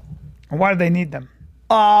 And why do they need them?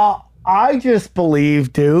 I just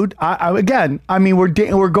believe, dude.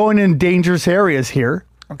 We're going in dangerous areas here.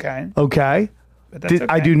 Okay. Okay. But that's okay.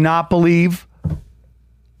 I do not believe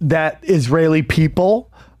that Israeli people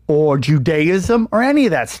or Judaism or any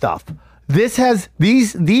of that stuff. This has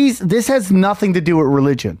this has nothing to do with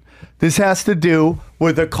religion. This has to do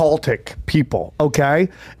with occultic people. Okay.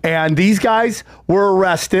 And these guys were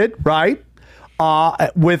arrested, right?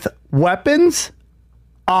 With weapons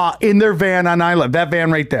in their van on 9/11. That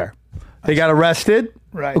van right there. They got arrested.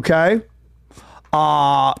 Right. Okay.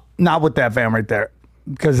 Not with that van right there,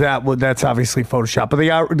 because that's obviously Photoshop. But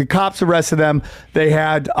the cops arrested them. They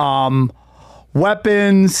had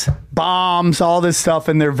weapons, bombs, all this stuff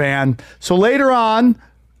in their van. So later on,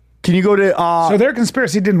 can you go to? So their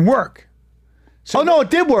conspiracy didn't work. So no, it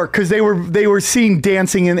did work because they were seen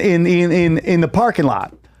dancing in the parking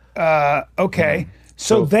lot. Okay.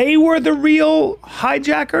 So they were the real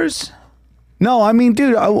hijackers? No, I mean,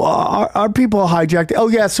 dude, our people hijacked it. Oh,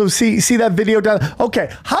 yeah, so see that video down? Okay,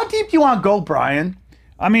 how deep do you want to go, Brian?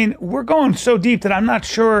 I mean, we're going so deep that I'm not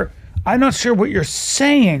sure what you're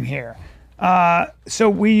saying here. So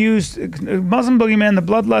we used Muslim boogeyman, the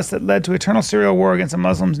bloodlust that led to eternal serial war against the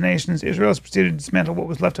Muslim nations. Israel has proceeded to dismantle what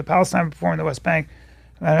was left of Palestine before in the West Bank.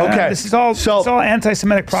 Okay, this is all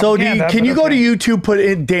anti-Semitic propaganda. So can you go to YouTube, put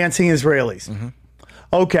in dancing Israelis? Mm-hmm.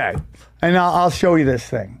 Okay, and I'll show you this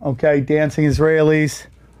thing. Okay, dancing Israelis.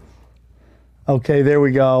 Okay, there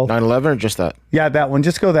we go. 9/11 or just that? Yeah, that one.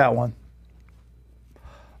 Just go that one.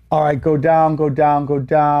 All right, go down, go down, go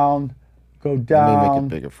down, go down. Let me make it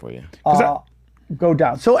bigger for you. Go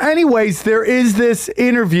down. So anyways, there is this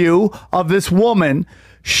interview of this woman.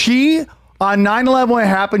 She, on 9/11 when it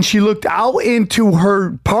happened, she looked out into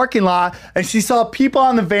her parking lot and she saw people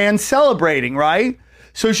on the van celebrating, right?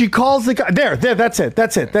 So she calls the guy. There, that's it.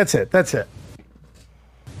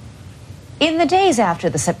 In the days after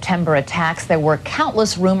the September attacks, there were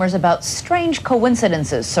countless rumors about strange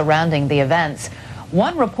coincidences surrounding the events.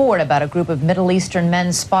 One report about a group of Middle Eastern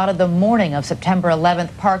men spotted the morning of September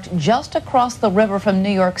 11th parked just across the river from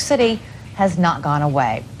New York City has not gone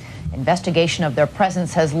away. Investigation of their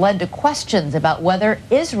presence has led to questions about whether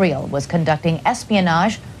Israel was conducting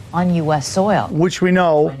espionage on U.S. soil. Which we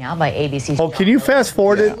know. Now by ABC. Oh, can you fast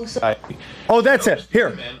forward it? Oh, that's it.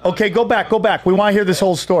 Here. Okay, go back. We want to hear this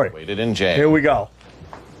whole story. Waited in jail. Here we go.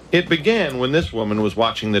 It began when this woman was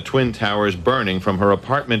watching the Twin Towers burning from her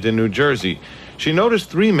apartment in New Jersey. She noticed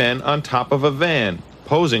 3 men on top of a van,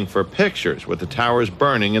 posing for pictures with the towers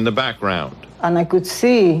burning in the background. And I could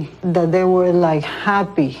see that they were like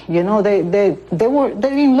happy. You know, they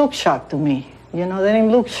didn't look shocked to me. You know, they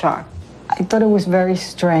didn't look shocked. I thought it was very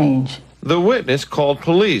strange. The witness called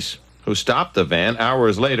police, who stopped the van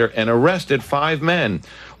hours later and arrested 5 men.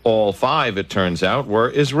 All 5, it turns out,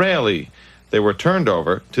 were Israeli. They were turned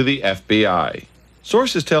over to the FBI.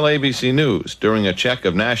 Sources tell ABC News during a check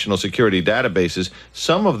of national security databases,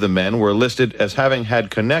 some of the men were listed as having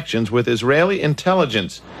had connections with Israeli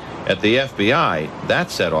intelligence. At the FBI,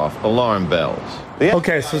 that set off alarm bells.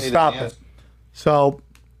 Okay, so stop it. So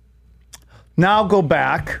now go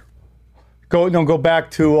back. Go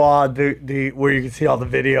back to the where you can see all the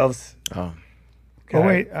videos. Oh. Okay. Oh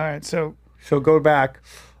wait, all right. So go back.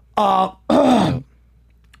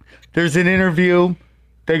 There's an interview.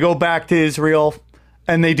 They go back to Israel,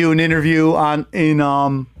 and they do an interview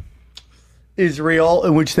in Israel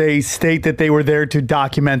in which they state that they were there to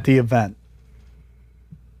document the event.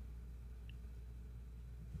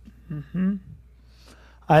 Mm-hmm.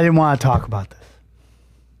 I didn't want to talk about this.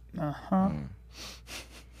 Uh-huh.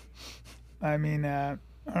 I mean, all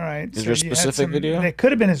right. Is there a specific video? They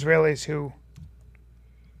could have been Israelis who...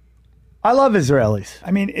 I love Israelis.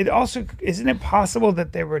 I mean, isn't it possible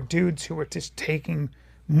that they were dudes who were just taking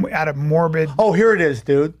out of morbid... Oh, here it is,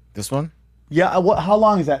 dude. This one? Yeah, how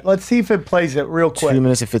long is that? Let's see if it plays it real quick. 2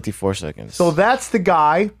 minutes and 54 seconds. So that's the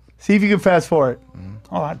guy. See if you can fast forward.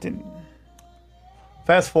 Oh, I didn't...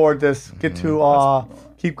 Fast forward this. Get to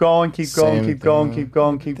keep going, keep going,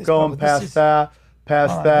 past that.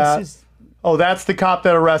 Oh, that's the cop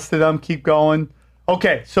that arrested him. Keep going.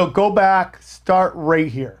 Okay, so go back. Start right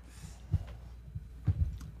here.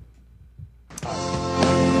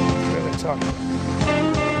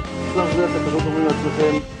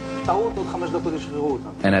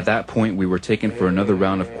 And at that point, we were taken for another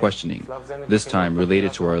round of questioning, this time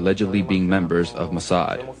related to our allegedly being members of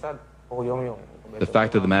Mossad. The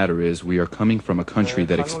fact of the matter is, we are coming from a country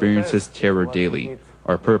that experiences terror daily.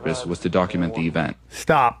 Our purpose was to document the event.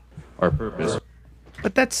 Stop. Our purpose.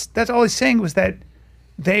 But that's all he's saying was that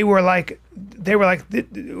they were like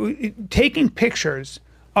taking pictures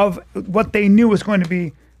of what they knew was going to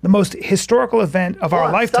be the most historical event of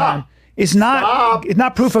our lifetime. Is not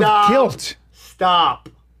proof of guilt. Stop.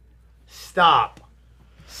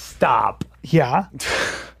 Yeah.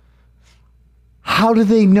 How do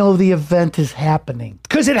they know the event is happening?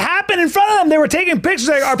 Because it happened in front of them. They were taking pictures.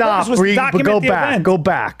 Like, our purpose was to document the event. Go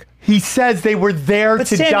back. He says they were there to document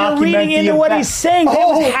the event. You're reading into what he's saying. That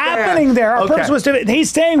was happening there. Our purpose was to...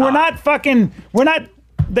 He's saying we're not...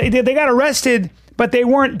 They got arrested, but they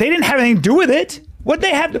didn't have anything to do with it. What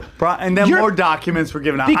they have... And then more documents were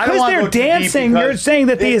given out. Because they're dancing, you're saying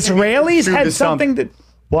that the Israelis had something to...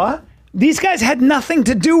 What? These guys had nothing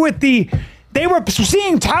to do with the... They were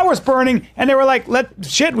seeing towers burning, and they were like,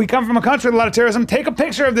 we come from a country with a lot of terrorism. Take a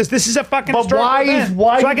picture of this. This is a fucking historical event.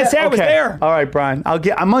 So I can say I was there. All right, Brian. I'm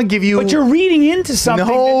going to give you... But you're reading into something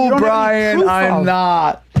that you don't Brian, have any proof I'm of.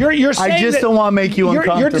 not. You're saying I just don't want to make you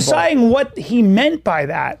uncomfortable. You're deciding what he meant by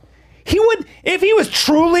that. He would... If he was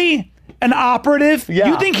truly an operative,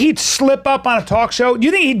 you think he'd slip up on a talk show? Do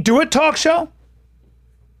you think he'd do a talk show?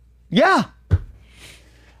 Yeah.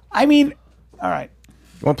 I mean, all right.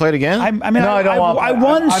 You want to play it again? I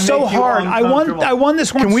won so hard. I won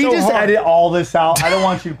this one so hard. Can we just edit all this out? I don't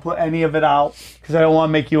want you to put any of it out because I don't want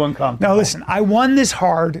to make you uncomfortable. No, listen. I won this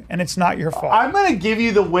hard, and it's not your fault. I'm going to give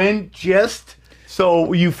you the win just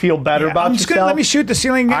so you feel better about yourself. Let me shoot the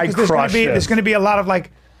ceiling again because there's going to be a lot of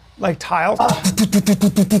like tiles.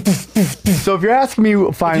 So if you're asking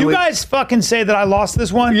me finally... If you guys fucking say that I lost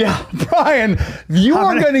this one... Yeah, Brian, you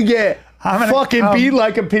are going to get... fucking beat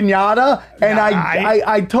like a piñata, and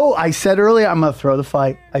I said earlier I'm gonna throw the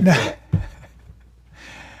fight.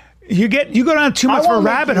 You go down too much of a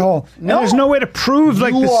rabbit hole. No, there's no way to prove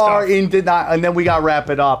like this stuff. And then we gotta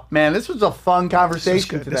wrap it up. Man, this was a fun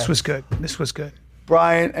conversation today. This was good,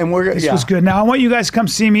 Brian. And this was good. Now I want you guys to come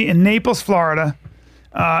see me in Naples, Florida.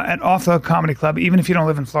 At Off the Hook Comedy Club, even if you don't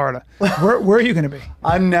live in Florida. Where are you going to be?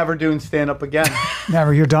 I'm never doing stand-up again.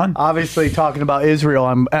 Never? You're done? Obviously, talking about Israel,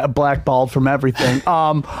 I'm blackballed from everything.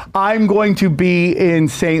 I'm going to be in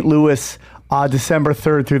St. Louis December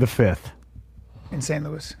 3rd through the 5th. In St.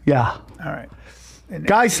 Louis? Yeah. All right.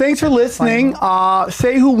 Guys, thanks for listening.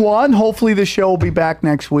 Say who won. Hopefully the show will be back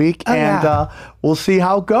next week, we'll see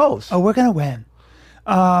how it goes. Oh, we're gonna win.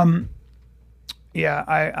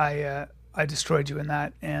 Yeah, I destroyed you in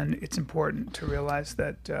that, and it's important to realize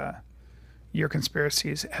that your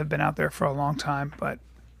conspiracies have been out there for a long time, but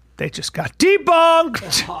they just got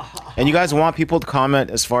debunked. And you guys want people to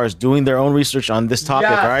comment as far as doing their own research on this topic,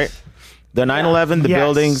 right? The 9/11, the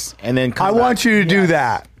buildings, and then I want you to do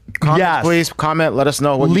that. Comment, please comment. Let us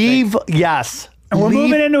know what you think. Yes. And we're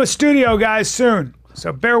moving into a studio, guys, soon.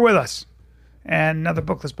 So bear with us. And another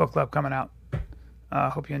Bookless Book Club coming out.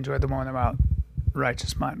 Hope you enjoyed the one about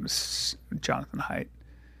Righteous Mind with Jonathan Haidt.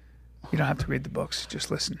 You don't have to read the books.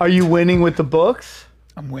 Just listen. Are you winning with the books?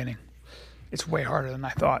 I'm winning. It's way harder than I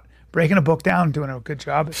thought. Breaking a book down, doing a good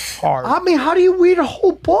job, is hard. I mean, how do you read a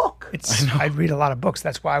whole book? I read a lot of books.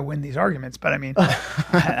 That's why I win these arguments. But I mean,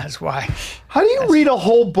 that's why. How do you read a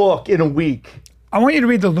whole book in a week? I want you to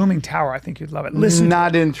read The Looming Tower. I think you'd love it.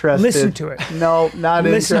 Not interested. Listen to it. No, not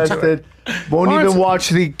interested. Won't even watch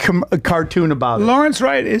the cartoon about it. Lawrence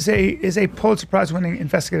Wright is a Pulitzer Prize winning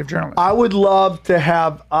investigative journalist. I would love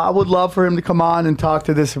for him to come on and talk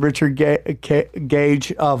to this Richard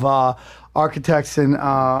Gage of architects and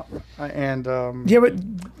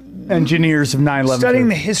engineers of 9/11. Studying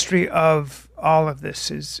the history of all of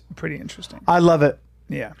this is pretty interesting. I love it.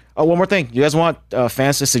 Yeah. Oh, one more thing. You guys want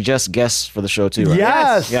fans to suggest guests for the show too, right?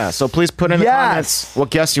 Yes. Yeah. So please put in the comments what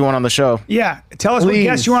guests you want on the show. Yeah. Tell us what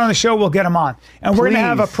guests you want on the show. We'll get them on. And we're going to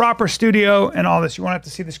have a proper studio and all this. You won't have to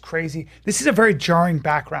see this crazy. This is a very jarring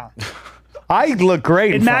background. I look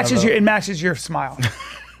great. It matches your smile.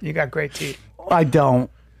 You got great teeth. I don't.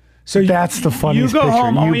 So that's the funniest picture.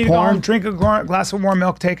 You go home, drink a glass of warm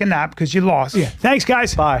milk, take a nap because you lost. Yeah. Thanks,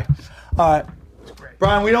 guys. Bye. All right.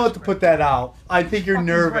 Brian, we don't have to put that out. I think you're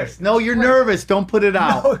nervous. No, you're nervous. Don't put it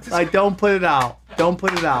out. Don't put it out. Don't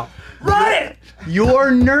put it out. Run it! You're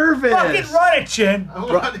nervous. Fucking run it, Chin. I'll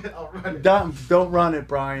run it. Don't run it,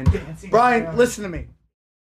 Brian. Brian, listen to me.